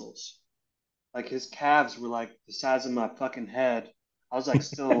calf muscles. Like his calves were like the size of my fucking head. I was like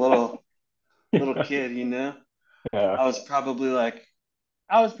still a little kid, you know. Yeah. I was probably like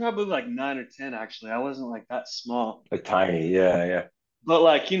I was probably like 9 or 10 actually. I wasn't like that small. Like tiny. Yeah. Yeah. But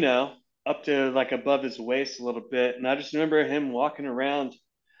like, up to like above his waist a little bit. And I just remember him walking around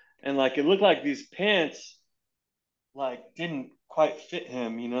and like it looked like these pants like didn't quite fit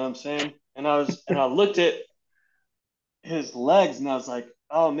him, you know what I'm saying? And I looked at his legs and I was like,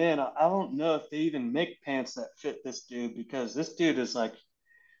 oh man, I don't know if they even make pants that fit this dude because this dude is like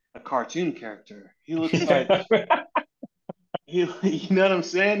a cartoon character. He looks like you know what I'm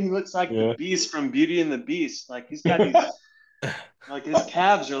saying? He looks like the Yeah. beast from Beauty and the Beast. Like he's got these like his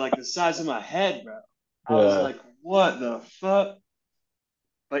calves are like the size of my head, bro. I was Yeah. like, what the fuck?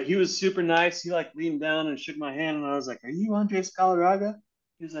 But he was super nice. He like leaned down and shook my hand, and I was like, "Are you Andres Galarraga?"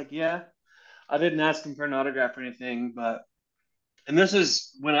 He was like, "Yeah." I didn't ask him for an autograph or anything, but and this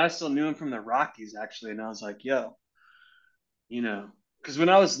is when I still knew him from the Rockies, actually. And I was like, "Yo, because when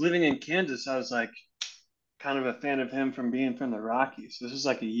I was living in Kansas, I was like kind of a fan of him from being from the Rockies. This was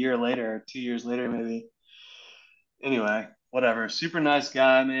like a year later, or 2 years later, maybe. Anyway, whatever. Super nice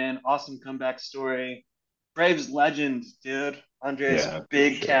guy, man. Awesome comeback story. Braves legend, dude. Andres Yeah, for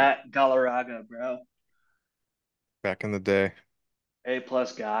Big sure. Cat Galarraga, bro. Back in the day. A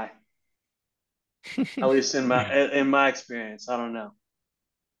plus guy. At least in my experience. I don't know.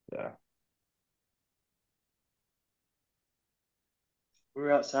 Yeah. We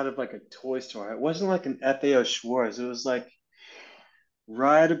were outside of like a toy store. It wasn't like an FAO Schwartz. It was like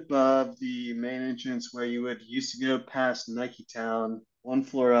right above the main entrance where you would used to go past Nike Town, one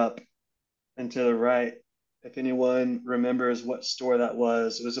floor up and to the right. If anyone remembers what store that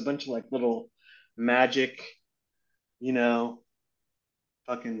was, it was a bunch of like little magic, you know,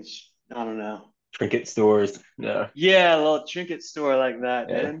 fucking, I don't know. Trinket stores. Yeah. Yeah, a little trinket store like that,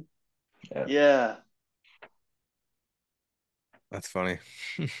 Yeah. dude. Yeah. Yeah. That's funny.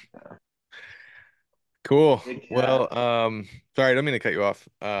 Cool. Big cat. Well, sorry, I don't mean to cut you off.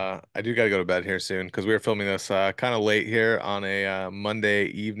 I do gotta go to bed here soon because we were filming this kind of late here on a Monday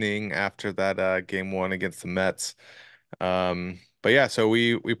evening after that game one against the Mets. But yeah, so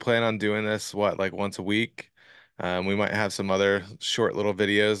we plan on doing this like once a week. We might have some other short little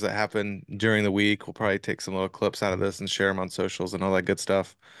videos that happen during the week. We'll probably take some little clips out of this and share them on socials and all that good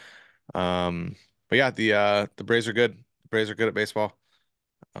stuff. Um, but yeah, the Braves are good. The Braves are good at baseball.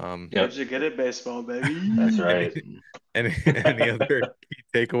 Yep, Can't you get it, baseball, that's baby? right. Any other key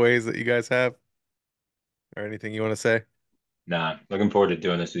takeaways that you guys have or anything you want to say? Nah, looking forward to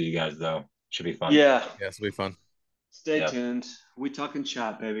doing this with you guys though. Should be fun. Yeah. Yes, it'll be fun. Stay Yep. tuned. We talking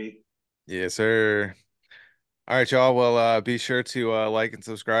chop, baby. Yes, sir. All right, y'all. Well, be sure to like and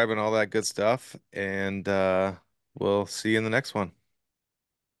subscribe and all that good stuff. And we'll see you in the next one.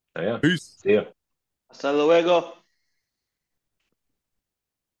 So yeah. Peace. See ya. Hasta luego.